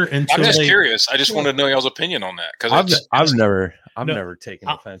honor. I'm just curious. I just wanted to know y'all's opinion on that because I've never taken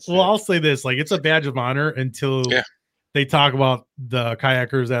offense. Well, I'll say this: like it's a badge of honor until they talk about the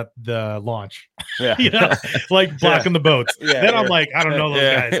kayakers at the launch. Yeah, like blocking the boats. Yeah, then I'm like, I don't know those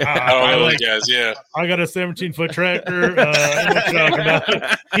guys. I don't know those guys. Yeah, I got a 17-foot tractor.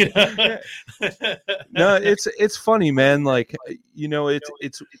 No, it's funny, man. Like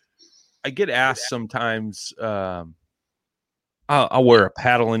it's. I get asked sometimes. I'll wear a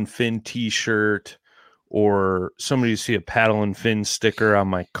paddle and fin T-shirt, or somebody see a paddle and fin sticker on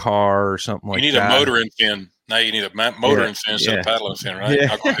my car or something like that. You need a motor and fin. Now you need a motor and fin instead of paddle and fin, right?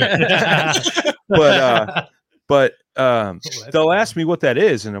 Yeah. But they'll ask me what that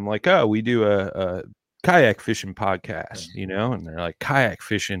is, and I'm like, oh, we do a kayak fishing podcast, and they're like, kayak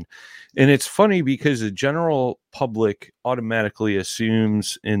fishing. And it's funny because the general public automatically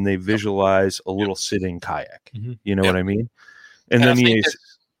assumes and they visualize a little sitting kayak. Mm-hmm. You know what I mean? And then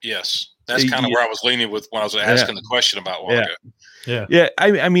that's kind of where I was leaning with when I was asking the question about Walley. Yeah.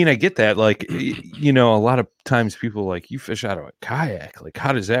 I mean, I get that. Like, a lot of times people are like, you fish out of a kayak. Like,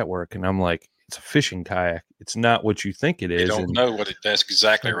 how does that work? And I'm like, it's a fishing kayak. It's not what you think it is. You don't know that's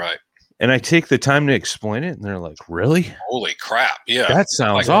exactly right. And I take the time to explain it, and they're like, really? Holy crap. Yeah. That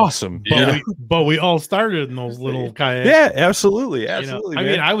sounds awesome. Yeah. But we all started in those little kayaks. Yeah, absolutely. Absolutely. I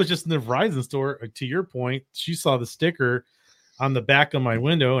mean, I was just in the Verizon store, to your point. She saw the sticker. on the back of my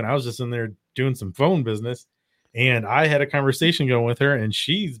window, and I was just in there doing some phone business, and I had a conversation going with her, and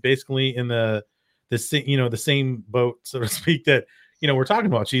she's basically in the same boat, so to speak, that we're talking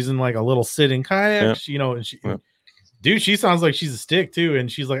about. She's in like a little sitting kayak, and she. Yeah. Dude, she sounds like she's a stick too,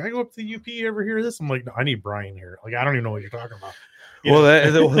 and she's like, "I go up to the UP, you ever hear this?" I'm like, "No, I need Brian here. Like, I don't even know what you're talking about."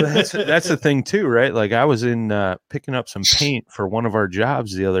 That's the thing too, right? Like, I was in picking up some paint for one of our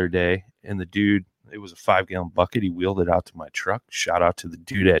jobs the other day, and the dude, it was a 5-gallon bucket. He wheeled it out to my truck. Shout out to the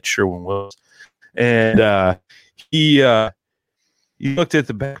dude at Sherwin-Williams, and he looked at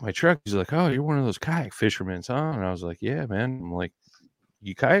the back of my truck. He's like, "Oh, you're one of those kayak fishermen, huh?" And I was like, "Yeah, man." I'm like,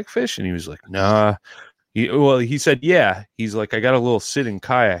 "You kayak fish?" And he was like, "Nah." He said, yeah. He's like, "I got a little sitting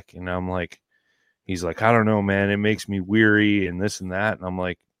kayak." And I'm like, he's like, "I don't know, man. It makes me weary and this and that." And I'm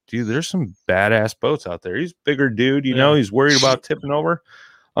like, "Dude, there's some badass boats out there." He's a bigger dude, he's worried about tipping over.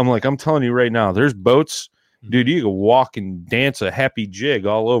 I'm like, I'm telling you right now, there's boats, dude, you can walk and dance a happy jig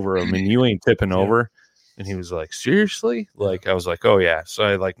all over them and you ain't tipping over. And he was like, "Seriously?" Like, I was like, "Oh yeah." So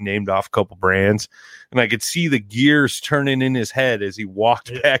I like named off a couple brands, and I could see the gears turning in his head as he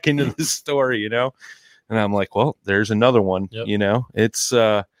walked back into the store, And I'm like, well, there's another one. Yep. It's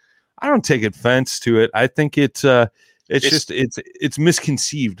I don't take offense to it. I think it's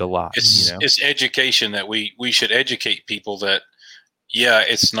misconceived a lot. It's education that we should educate people that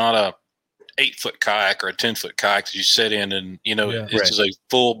it's not a 8-foot kayak or a 10-foot kayak that you sit in, and this is a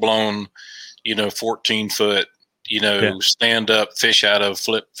full blown 14-foot stand up, fish out of,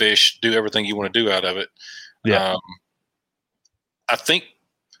 flip fish, do everything you want to do out of it.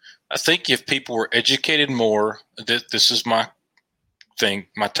 I think if people were educated more, this is my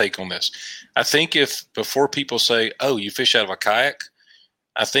take on this. I think if before people say, "Oh, you fish out of a kayak,"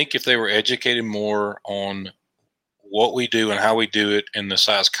 I think if they were educated more on what we do and how we do it and the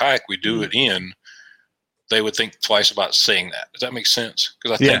size kayak we do it in, they would think twice about saying that. Does that make sense?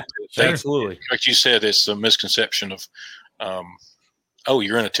 Because I think absolutely, like you said, it's a misconception of, "Oh,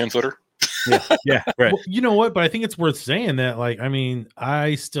 you're in a 10-footer." Yeah, right. Well, you know what? But I think it's worth saying that, like, I mean,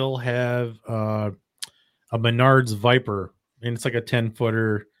 I still have a Menards Viper, and it's like a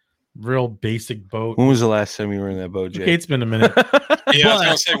 10-footer, real basic boat. When was the last time you were in that boat, Jay? Okay, it's been a minute. I was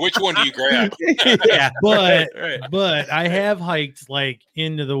gonna say, which one do you grab? But I have hiked like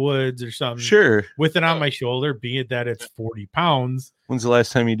into the woods or something, sure, with it on my shoulder, be it that it's 40 pounds. When's the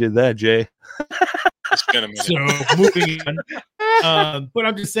last time you did that, Jay? It's been a minute. So moving on. But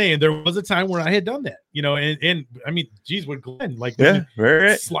I'm just saying, there was a time where I had done that, and I mean, geez, with Glenn, like,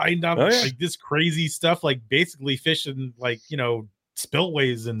 sliding down like this crazy stuff, like basically fishing, like,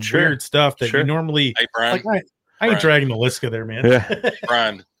 spillways and weird stuff that you normally. Hey, Brian, like, I ain't dragging the Liska there, man. Yeah.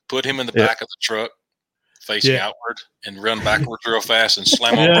 Brian, put him in the back of the truck, facing outward, and run backwards real fast and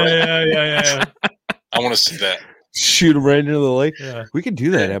slam on brake. Yeah. I want to see that. Shoot him right into the lake. Yeah. We could do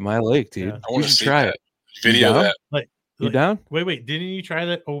that at my lake, dude. Yeah. I want to try that. it. Video that. Like, you down? Wait, didn't you try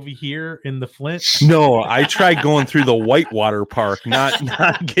that over here in the Flint? No, I tried going through the Whitewater Park, not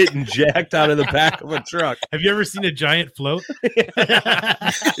getting jacked out of the back of a truck. Have you ever seen a giant float?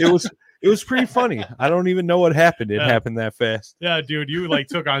 It was pretty funny. I don't even know what happened. It happened that fast. Yeah, dude, you like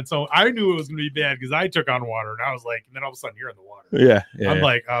took on so I knew it was gonna be bad because I took on water and I was like, and then all of a sudden you're in the water. Yeah. I'm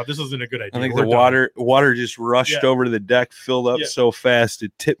like, oh, this isn't a good idea. I think the water just rushed over to the deck, filled up so fast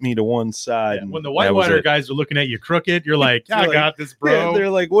it tipped me to one side. Yeah. When the whitewater guys are looking at you crooked, you're like, I got this, bro. Yeah, they're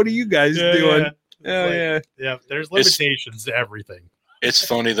like, what are you guys doing? Yeah. There's limitations to everything. It's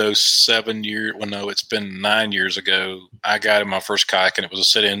funny, those 7 years. Well, no, it's been 9 years ago. I got in my first kayak, and it was a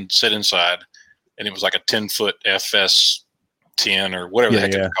sit inside, and it was like a 10-foot FS 10 or whatever the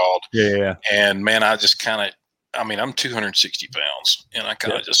heck it's called. Yeah. And man, I just I'm 260 pounds, and I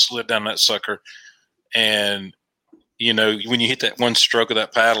kind of just slid down that sucker. And when you hit that one stroke of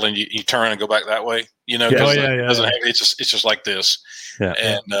that paddle and you turn and go back that way, it's just like this. Yeah.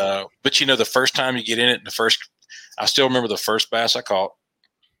 And but the first time you get in it, I still remember the first bass I caught,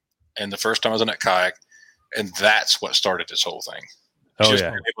 and the first time I was in that kayak, and that's what started this whole thing. Being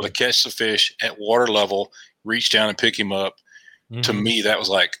able to catch the fish at water level, reach down and pick him up. Mm-hmm. To me, that was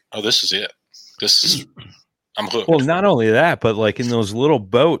like, oh, this is it. I'm hooked. Well, not only that, but like in those little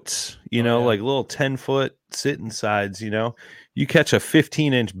boats, like little 10-foot sitting sides, you catch a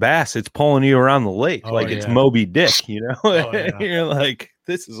 15-inch bass, it's pulling you around the lake it's Moby Dick, You're like,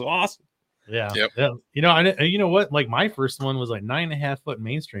 this is awesome. Yeah. Yep. Yeah. You know what? Like my first one was like 9.5 foot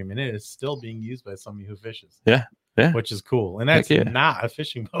mainstream, and it is still being used by somebody who fishes. Yeah. Which is cool. And that's not a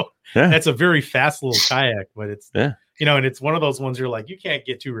fishing boat. Yeah. That's a very fast little kayak, but it's and it's one of those ones you're like, you can't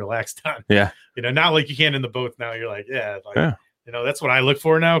get too relaxed on. Yeah. Not like you can in the boat now. You're like, That's what I look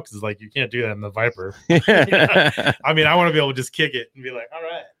for now, because like you can't do that in the Viper. Yeah. I mean, I want to be able to just kick it and be like, all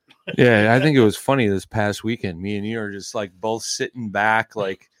right. Yeah, I think it was funny this past weekend. Me and you are just like both sitting back,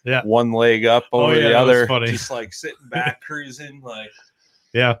 like Yeah. one leg up over the that was other, funny. just like sitting back, cruising, like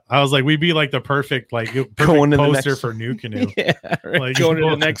Yeah, I was like, we'd be like the perfect going to poster the next for New Canoe. Yeah, right. Like, going to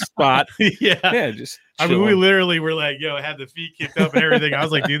the next spot. Yeah, Just. I mean, we chilling. literally were like, had the feet kicked up and everything. I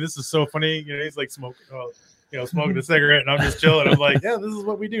was like, dude, this is so funny. He's like smoking, smoking a cigarette, and I'm just chilling. I'm like, yeah, this is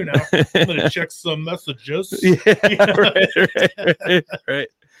what we do now. I'm gonna check some messages. Yeah, right.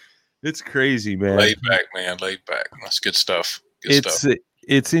 It's crazy, man. Laid back, man. Laid back. That's good stuff. Good stuff.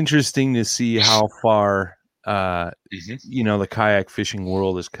 It's interesting to see how far Mm-hmm. the kayak fishing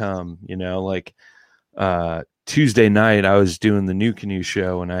world has come. Tuesday night I was doing the New Canoe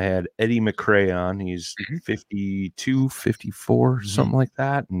show and I had Eddie McRae on. He's 52, 54, something like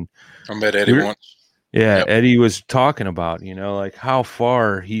that. And I met Eddie once. Yeah, Yep. Eddie was talking about, like how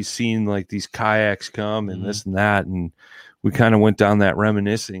far he's seen like these kayaks come and this and that. And we kind of went down that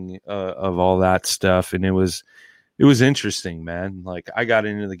reminiscing of all that stuff. And it was interesting, man. Like I got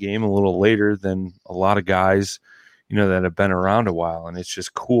into the game a little later than a lot of guys, that have been around a while. And it's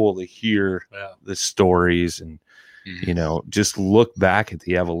just cool to hear the stories and, just look back at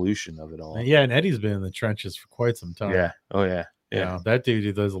the evolution of it all. Yeah, and Eddie's been in the trenches for quite some time. Yeah. Oh, yeah. Yeah. That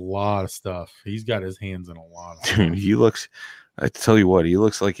dude does a lot of stuff. He's got his hands in a lot of Dude, he looks, I tell you what, he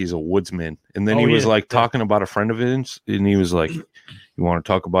looks like he's a woodsman. And then he was talking about a friend of his, and he was like, you want to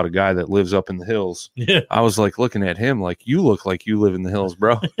talk about a guy that lives up in the hills? Yeah. I was like looking at him like, you look like you live in the hills,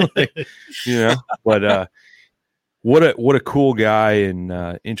 bro. But what a cool guy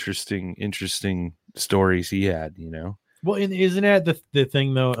and interesting stories he had, Well, and isn't that the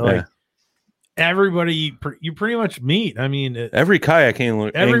thing though? Like everybody, you pretty much meet. I mean, every kayak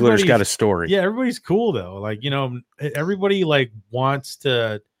angler's got a story. Yeah, everybody's cool though. Like everybody wants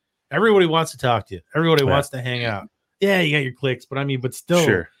to talk to you. Everybody wants to hang out. Yeah, you got your clicks, but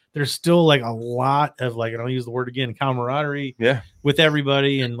still, there's still like a lot of like, I don't use the word again, camaraderie. Yeah, with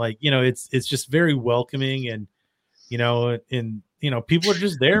everybody, and it's just very welcoming, and people are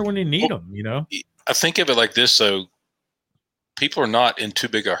just there when you need them. I think of it like this, though. People are not in too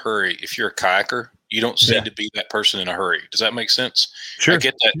big a hurry. If you're a kayaker, you don't seem to be that person in a hurry. Does that make sense? Sure. I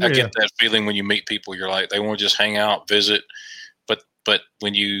get that. I get that feeling when you meet people. You're like, they want to just hang out, visit. But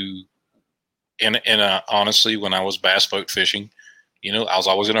when you, and honestly, when I was bass boat fishing, I was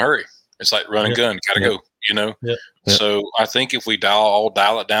always in a hurry. It's like run and gun, gotta go. Yeah. So I think if we dial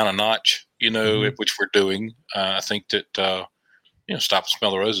it down a notch, which we're doing, I think that stop and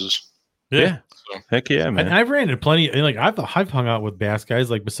smell the roses. Yeah. So, heck yeah, man. And I've ran into plenty. Like I've hung out with bass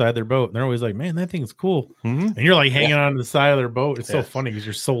guys like beside their boat, and they're always like, "Man, that thing's cool." And you're like hanging on the side of their boat. It's so funny because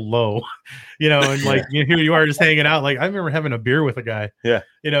you're so low, and like here you are just hanging out. Like I remember having a beer with a guy. Yeah.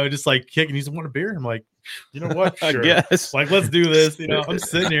 Just like kicking. He's want a beer. I'm like, you know what? Sure. I guess. Like let's do this. I'm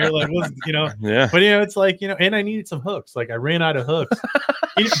sitting here like, Yeah. But it's like and I needed some hooks. Like I ran out of hooks.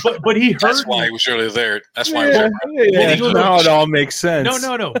 But he heard. That's why he was really there. That's why. Now it all makes sense.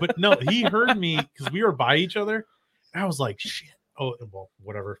 No. But no, he heard me because we were by each other. And I was like, shit. Oh, well,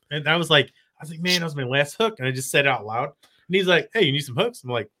 whatever. And I was like, man, that was my last hook. And I just said it out loud. And he's like, hey, you need some hooks? I'm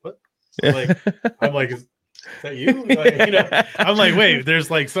like, what? I'm like, is that you? Like, I'm like, wait,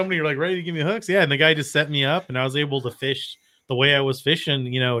 there's like somebody like ready to give me hooks. Yeah. And the guy just set me up and I was able to fish the way I was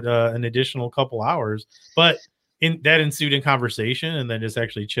fishing, an additional couple hours. But that ensued in conversation and then just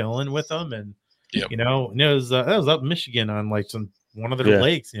actually chilling with them. And, it was that was up in Michigan on like one of their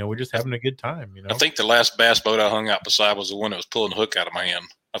lakes. We're just having a good time. I think the last bass boat I hung out beside was the one that was pulling the hook out of my hand.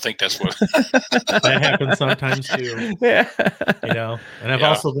 I think that's what that happens sometimes too. Yeah. And I've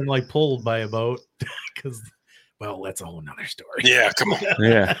also been like pulled by a boat because, well, that's a whole nother story. Yeah, come on.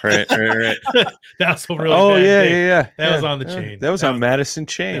 Yeah, right. That was a really Oh, bad yeah. That was on the chain. That was on Madison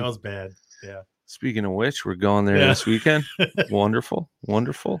Chain. That was bad. Yeah. Speaking of which, we're going there this weekend. Wonderful.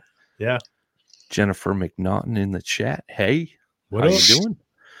 Yeah. Jennifer McNaughton in the chat. Hey, what how you doing?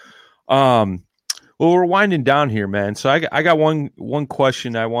 Well, we're winding down here, man. So I got one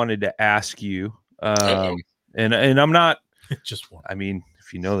question I wanted to ask you. And I'm not just one. I mean,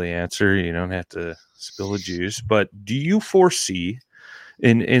 if you know the answer, you don't have to spill the juice. But do you foresee,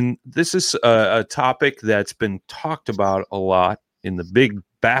 and this is a topic that's been talked about a lot in the big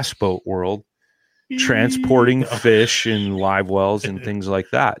bass boat world, transporting fish and live wells and things like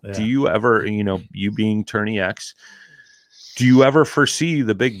that. Yeah. Do you ever, you being Tourney X, do you ever foresee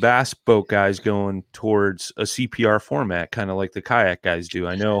the big bass boat guys going towards a CPR format, kind of like the kayak guys do?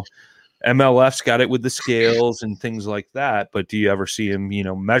 I know MLF's got it with the scales and things like that, but do you ever see him,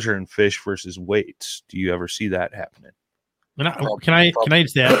 measuring fish versus weights? Do you ever see that happening? Can I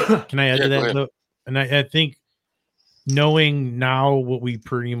just add? Can I add to that? Though? And I think knowing now what we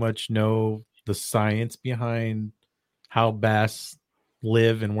pretty much know, the science behind how bass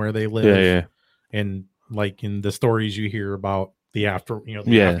live and where they live, and like in the stories you hear about the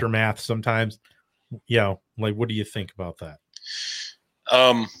aftermath sometimes. Yeah, like what do you think about that?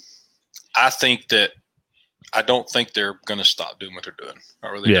 I think that I don't think they're going to stop doing what they're doing. I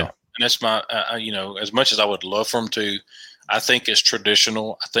really don't. And that's my, as much as I would love for them to, I think it's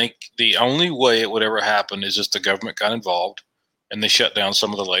traditional. I think the only way it would ever happen is if the government got involved and they shut down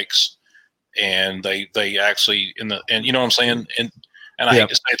some of the lakes, and they actually and you know what I'm saying? And I hate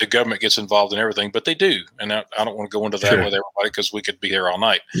to say the government gets involved in everything, but they do. And I don't want to go into that with everybody because we could be here all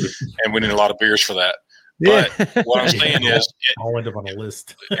night, and we need a lot of beers for that. But what I'm saying is, I'll end up on a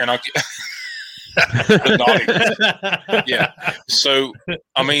list, and I'll get So,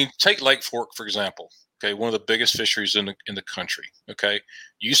 I mean, take Lake Fork for example. Okay, one of the biggest fisheries in the country. Okay,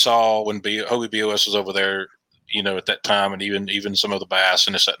 you saw when Hobie BOS was over there, at that time, and even some of the bass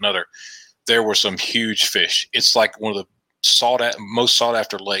and this, that, and other. There were some huge fish. It's like one of the most sought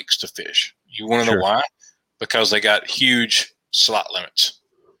after lakes to fish. You want to know why? Because they got huge slot limits.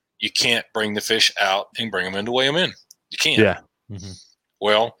 You can't bring the fish out and bring them in to weigh them in. You can't. Yeah. Mm-hmm.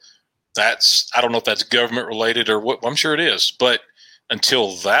 Well, I don't know if that's government related or what. I'm sure it is, but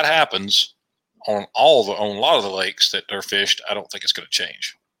until that happens on a lot of the lakes that are fished, I don't think it's going to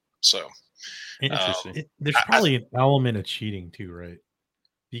change. So interesting. There's probably an element of cheating too, right?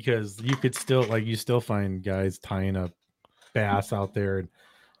 Because you could still find guys tying up bass out there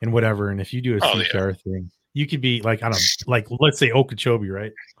and whatever. And if you do a CPR thing, you could be like, let's say Okeechobee,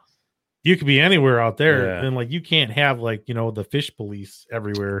 right? You could be anywhere out there, and like you can't have the fish police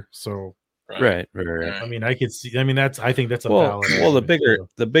everywhere. So right. I mean, I could see. I mean, I think that's a valid. Well,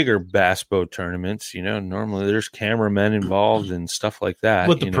 the bigger bass boat tournaments, normally there's cameramen involved and stuff like that.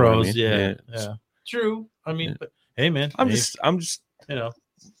 With the pros, yeah. True. I mean, but, hey, man, I'm just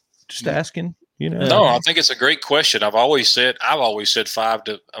just asking. No, I think it's a great question. I've always said 3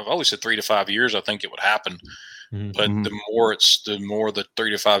 to 5 years. I think it would happen. Mm-hmm. But the more the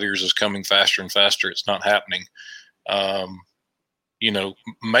 3 to 5 years is coming faster and faster, it's not happening.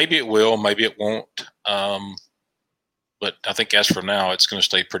 Maybe it will, maybe it won't. But I think as for now, it's going to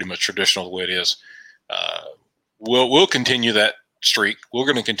stay pretty much traditional the way it is. We'll continue that streak. We're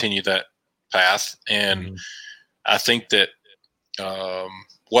going to continue that path. And I think that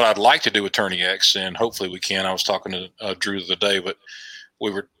what I'd like to do with Tourney X, and hopefully we can, I was talking to Drew the other day, but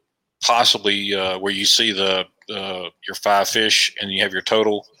we were possibly where you see your 5 fish and you have your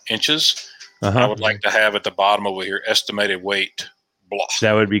total inches. I would like to have at the bottom over here estimated weight block.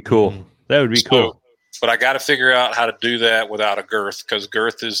 That would be cool. That would be cool. But I got to figure out how to do that without a girth, because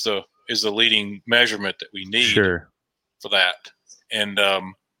girth is the leading measurement that we need for that. And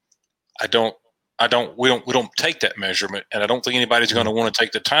we don't take that measurement, and I don't think anybody's going to want to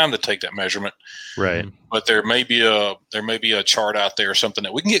take the time to take that measurement. Right. But there may be a chart out there or something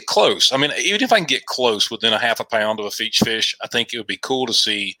that we can get close. I mean, even if I can get close within a half a pound of each fish, I think it would be cool to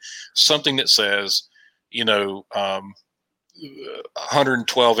see something that says,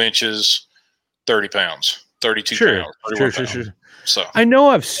 112 inches, 30 pounds, 32 pounds. Sure. So I know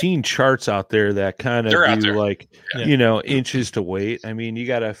I've seen charts out there that kind of do like, inches to weight. I mean, you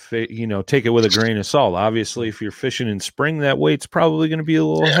got to take it with a grain of salt. Obviously, if you're fishing in spring, that weight's probably going to be a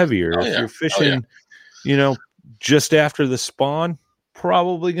little heavier. If you're fishing, just after the spawn,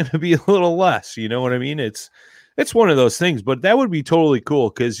 probably going to be a little less. You know what I mean? It's one of those things, but that would be totally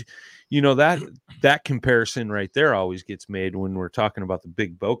cool because, that comparison right there always gets made when we're talking about the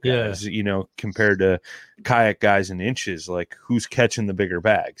big boat guys, compared to kayak guys in inches, like who's catching the bigger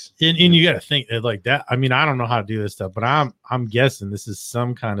bags. And you got to think like that. I mean, I don't know how to do this stuff, but I'm guessing this is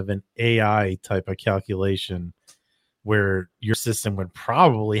some kind of an AI type of calculation where your system would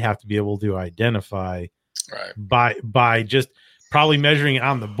probably have to be able to identify by just probably measuring it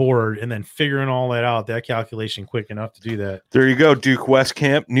on the board and then figuring all that out, that calculation quick enough to do that. There you go, Duke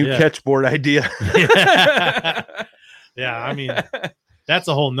Westcamp, new catch board idea. Yeah, I mean, that's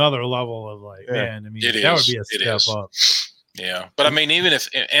a whole nother level of man, I mean, that would be a step up. Yeah, but I mean, even if,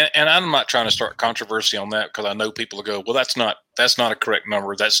 and I'm not trying to start controversy on that because I know people will go, well, that's not a correct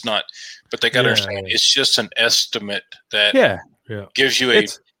number. That's not, but they got to understand it's just an estimate that gives you a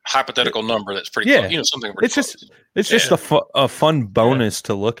hypothetical number that's pretty close, something pretty close. It's just a fun bonus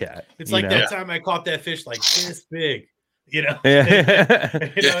to look at. It's like that time I caught that fish like this big. You know, Yeah.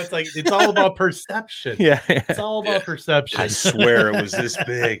 it's like it's all about perception. Yeah. It's all about perception. I swear it was this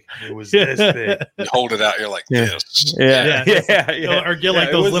big. It was this big. You hold it out, you're like Yeah. this. Yeah. Or get like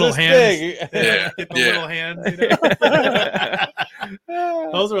it those was little this hands. big. Get the Yeah. little hands.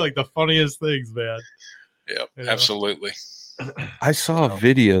 Those are like the funniest things, man. Yep, You know? absolutely. I saw a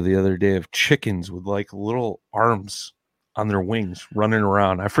video the other day of chickens with like little arms on their wings running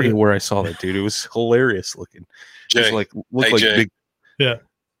around. I forget where I saw that, dude. It was hilarious looking. It was Jay, like looked like Jay. big. Yeah.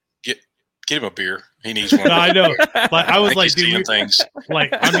 Get him a beer. He needs one. No, I know. Like I was think like, he's dude, seeing things.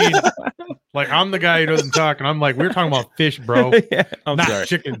 like I mean, like I'm the guy who doesn't talk, and I'm like, we're talking about fish, bro, Yeah, I'm not sorry.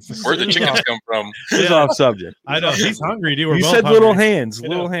 chickens. Where the chickens come from? This is Yeah. off subject. I know he's hungry, dude. We're You both said hungry. little hands, You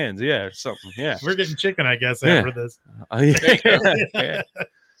know. little hands. Yeah, or something. Yeah. We're getting chicken, I guess, Yeah. after this. Yeah.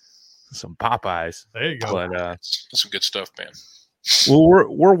 Some Popeyes. There you go. But That's some good stuff, man. well,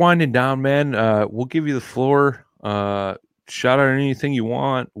 we're winding down, man. We'll give you the floor. Shout out anything you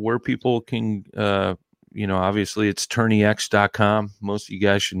want. Where people can, obviously it's tourneyx.com. Most of you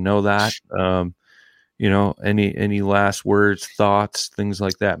guys should know that. Any last words, thoughts, things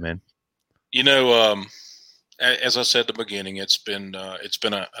like that, man. As I said at the beginning, it's been a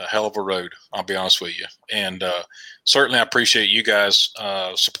hell of a road. I'll be honest with you, and certainly I appreciate you guys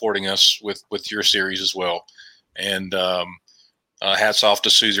supporting us with your series as well. And hats off to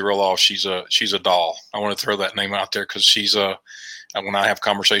Susie Roloff. She's a doll. I want to throw that name out there because she's when I have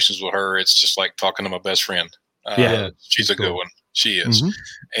conversations with her, it's just like talking to my best friend. She's a good one. She is,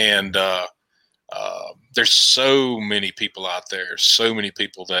 and there's so many people out there, so many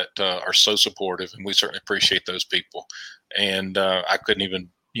people that are so supportive, and we certainly appreciate those people. And I couldn't even,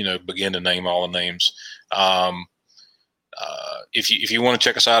 begin to name all the names. If you want to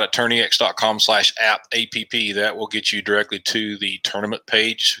check us out at tourneyx.com/app, that will get you directly to the tournament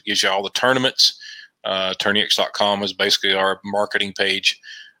page. It gives you all the tournaments. Tourneyx.com is basically our marketing page.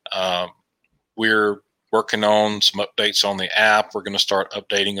 We're working on some updates on the app. We're going to start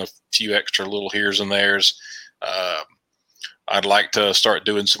updating a few extra little here's and there's. I'd like to start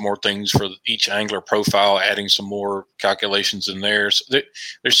doing some more things for each angler profile, adding some more calculations in there. So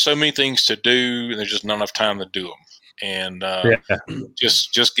there's so many things to do, and there's just not enough time to do them. And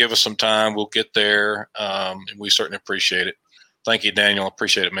just give us some time. We'll get there, and we certainly appreciate it. Thank you, Daniel. I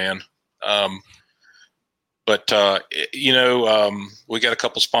appreciate it, man. We got a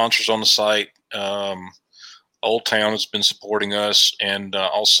couple sponsors on the site. Old Town has been supporting us, and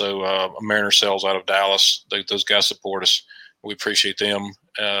also Mariner Sales out of Dallas. Those guys support us. We appreciate them.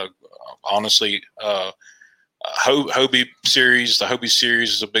 Honestly, Hobie series, the Hobie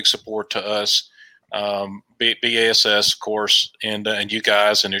series is a big support to us. BASS, of course, and you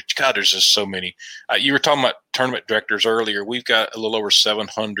guys, and there's just so many. You were talking about tournament directors earlier. We've got a little over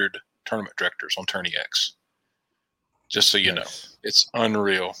 700 tournament directors on TourneyX. Just so you know, it's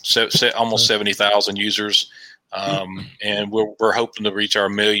unreal. Almost 70,000 users, and we're hoping to reach our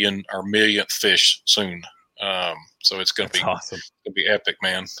millionth fish soon. So it's going to be awesome. It's going to be epic,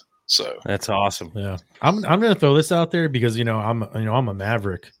 man. So that's awesome. Yeah, I'm going to throw this out there because I'm a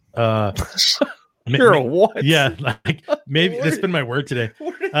maverick. You're a what? Yeah, like maybe that's been my word today.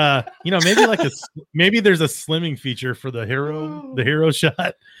 Maybe there's a slimming feature for the hero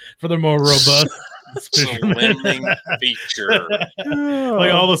shot for the more robust slimming feature.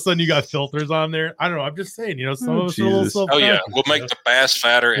 Like all of a sudden you got filters on there. I don't know. I'm just saying, some of us are a little self-conscious. Oh yeah, we'll make the bass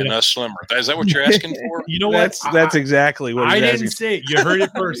fatter and us slimmer. Is that what you're asking for? You know what? That's exactly what I didn't say it. You heard it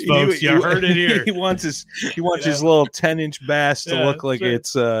first, folks. You heard it here. He wants his little 10-inch bass to look like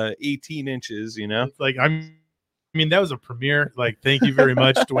it's 18 inches. It's like I mean, that was a premiere. Like, thank you very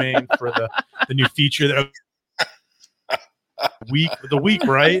much, Dwayne, for the new feature. That the week,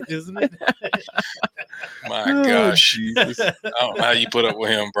 right? Isn't it? My gosh, Jesus. I don't know how you put up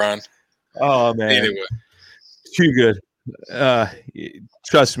with him, Brian. Oh man, anyway, too good.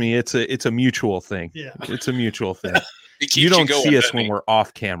 Trust me, it's a mutual thing. Yeah, it's a mutual thing. You don't see us when we're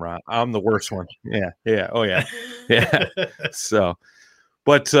off camera. I'm the worst one. Yeah. Oh yeah. So,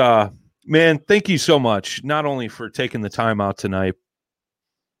 but man, thank you so much. Not only for taking the time out tonight,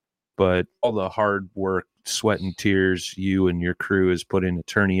 but all the hard work, sweat and tears you and your crew has put into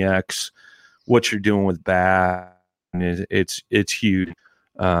TourneyX. What you're doing with bass, it's huge.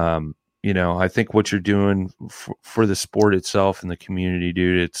 I think what you're doing for the sport itself and the community,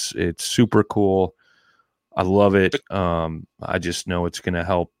 dude, it's super cool. I love it. I just know it's going to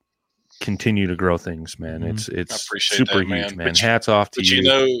help continue to grow things, man. It's super huge, man. Hats off to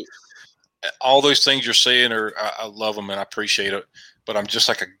you. All those things you're saying I love them and I appreciate it. But I'm just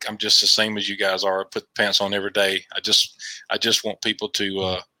the same as you guys are. I put pants on every day. I just want people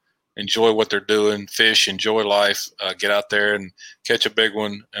to enjoy what they're doing, fish, enjoy life, get out there and catch a big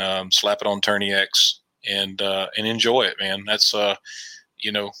one, slap it on Tourney X, and enjoy it, man. That's,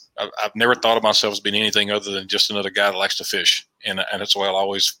 you know, I've never thought of myself as being anything other than just another guy that likes to fish. And that's the way I'll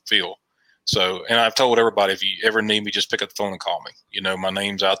always feel. So, and I've told everybody, if you ever need me, just pick up the phone and call me. You know, my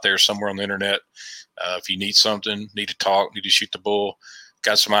name's out there somewhere on the internet. If you need something, need to talk, need to shoot the bull,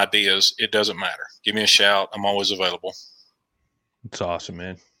 got some ideas, it doesn't matter. Give me a shout. I'm always available. It's awesome,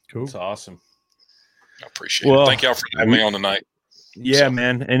 man. Cool. It's awesome. I appreciate it. Thank y'all for having me on tonight. Yeah,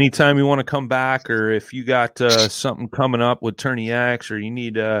 man. Anytime you want to come back, or if you got something coming up with Tourney X, or you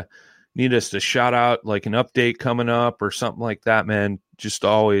need us to shout out like an update coming up or something like that, man, just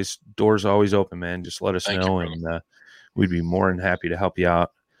always, doors always open, man. Just let us know, and we'd be more than happy to help you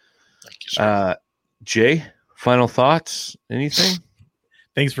out. Thank you, sir. Jay, final thoughts? Anything?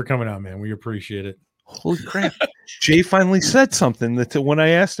 Thanks for coming out, man. We appreciate it. Holy crap. Jay finally said something that when I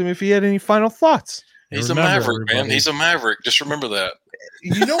asked him if he had any final thoughts. He's a maverick, man. He's a maverick. Just remember that.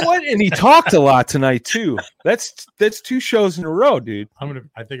 You know what? And he talked a lot tonight too. That's 2 shows in a row, dude. I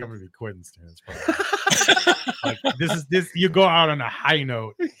think I'm gonna be quitting, Stan. Like, this. You go out on a high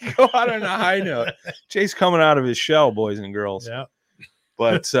note. Go out on a high note. Jay's coming out of his shell, boys and girls. Yeah.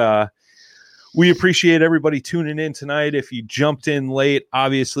 But we appreciate everybody tuning in tonight. If you jumped in late,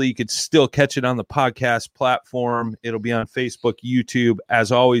 obviously you could still catch it on the podcast platform. It'll be on Facebook, YouTube.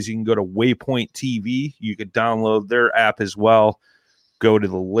 As always, you can go to Waypoint TV. You could download their app as well. Go to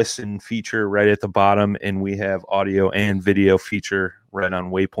the listen feature right at the bottom, and we have audio and video feature right on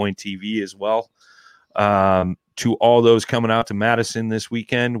Waypoint TV as well. To all those coming out to Madison this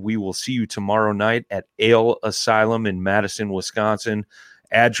weekend, we will see you tomorrow night at Ale Asylum in Madison, Wisconsin.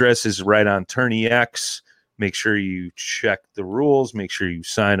 Address is right on Tourney X. Make sure you check the rules. Make sure you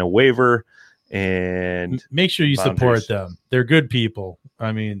sign a waiver, and make sure you support them. They're good people.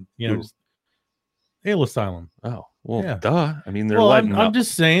 I mean, you know, Ale Asylum. Oh, well, yeah. Duh. I mean, I'm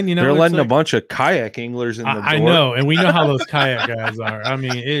just saying, you know, they're letting a bunch of kayak anglers in the door. I know, and we know how those kayak guys are. I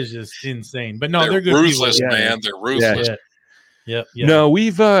mean, it is just insane. But no, they're good ruthless, people. man. They're ruthless. Yeah. Yep. No,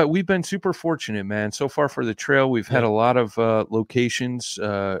 we've been super fortunate, man. So far for the trail, we've had a lot of locations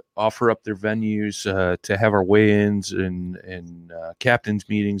offer up their venues to have our weigh-ins and captains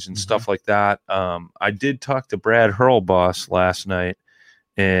meetings and stuff like that. I did talk to Brad Hurlboss last night,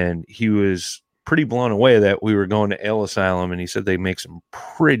 and he was pretty blown away that we were going to Ale Asylum, and he said they make some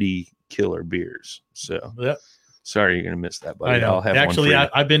pretty killer beers. So sorry you're gonna miss that, buddy. I know. I'll have Actually, one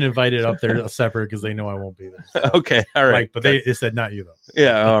I've been invited up there separate because they know I won't be there. So. Okay, all right. But they said not you though.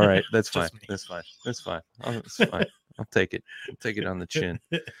 Yeah, all right. That's fine. Me. That's fine. That's fine. That's fine. I'll take it. I'll take it on the chin.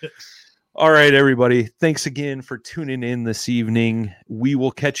 All right, everybody. Thanks again for tuning in this evening. We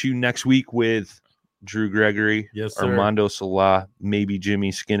will catch you next week with Drew Gregory, yes, sir. Armando Salah, maybe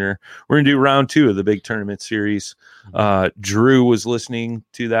Jimmy Skinner. We're going to do round 2 of the big tournament series. Drew was listening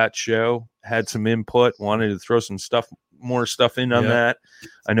to that show, had some input, wanted to throw some more stuff in on that.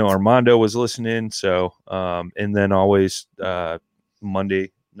 I know Armando was listening. So, and then always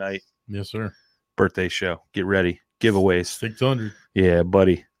Monday night. Yes, sir. Birthday show. Get ready. Giveaways. 600. Yeah,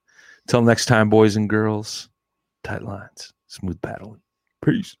 buddy. Till next time, boys and girls, tight lines, smooth paddling.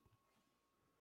 Peace.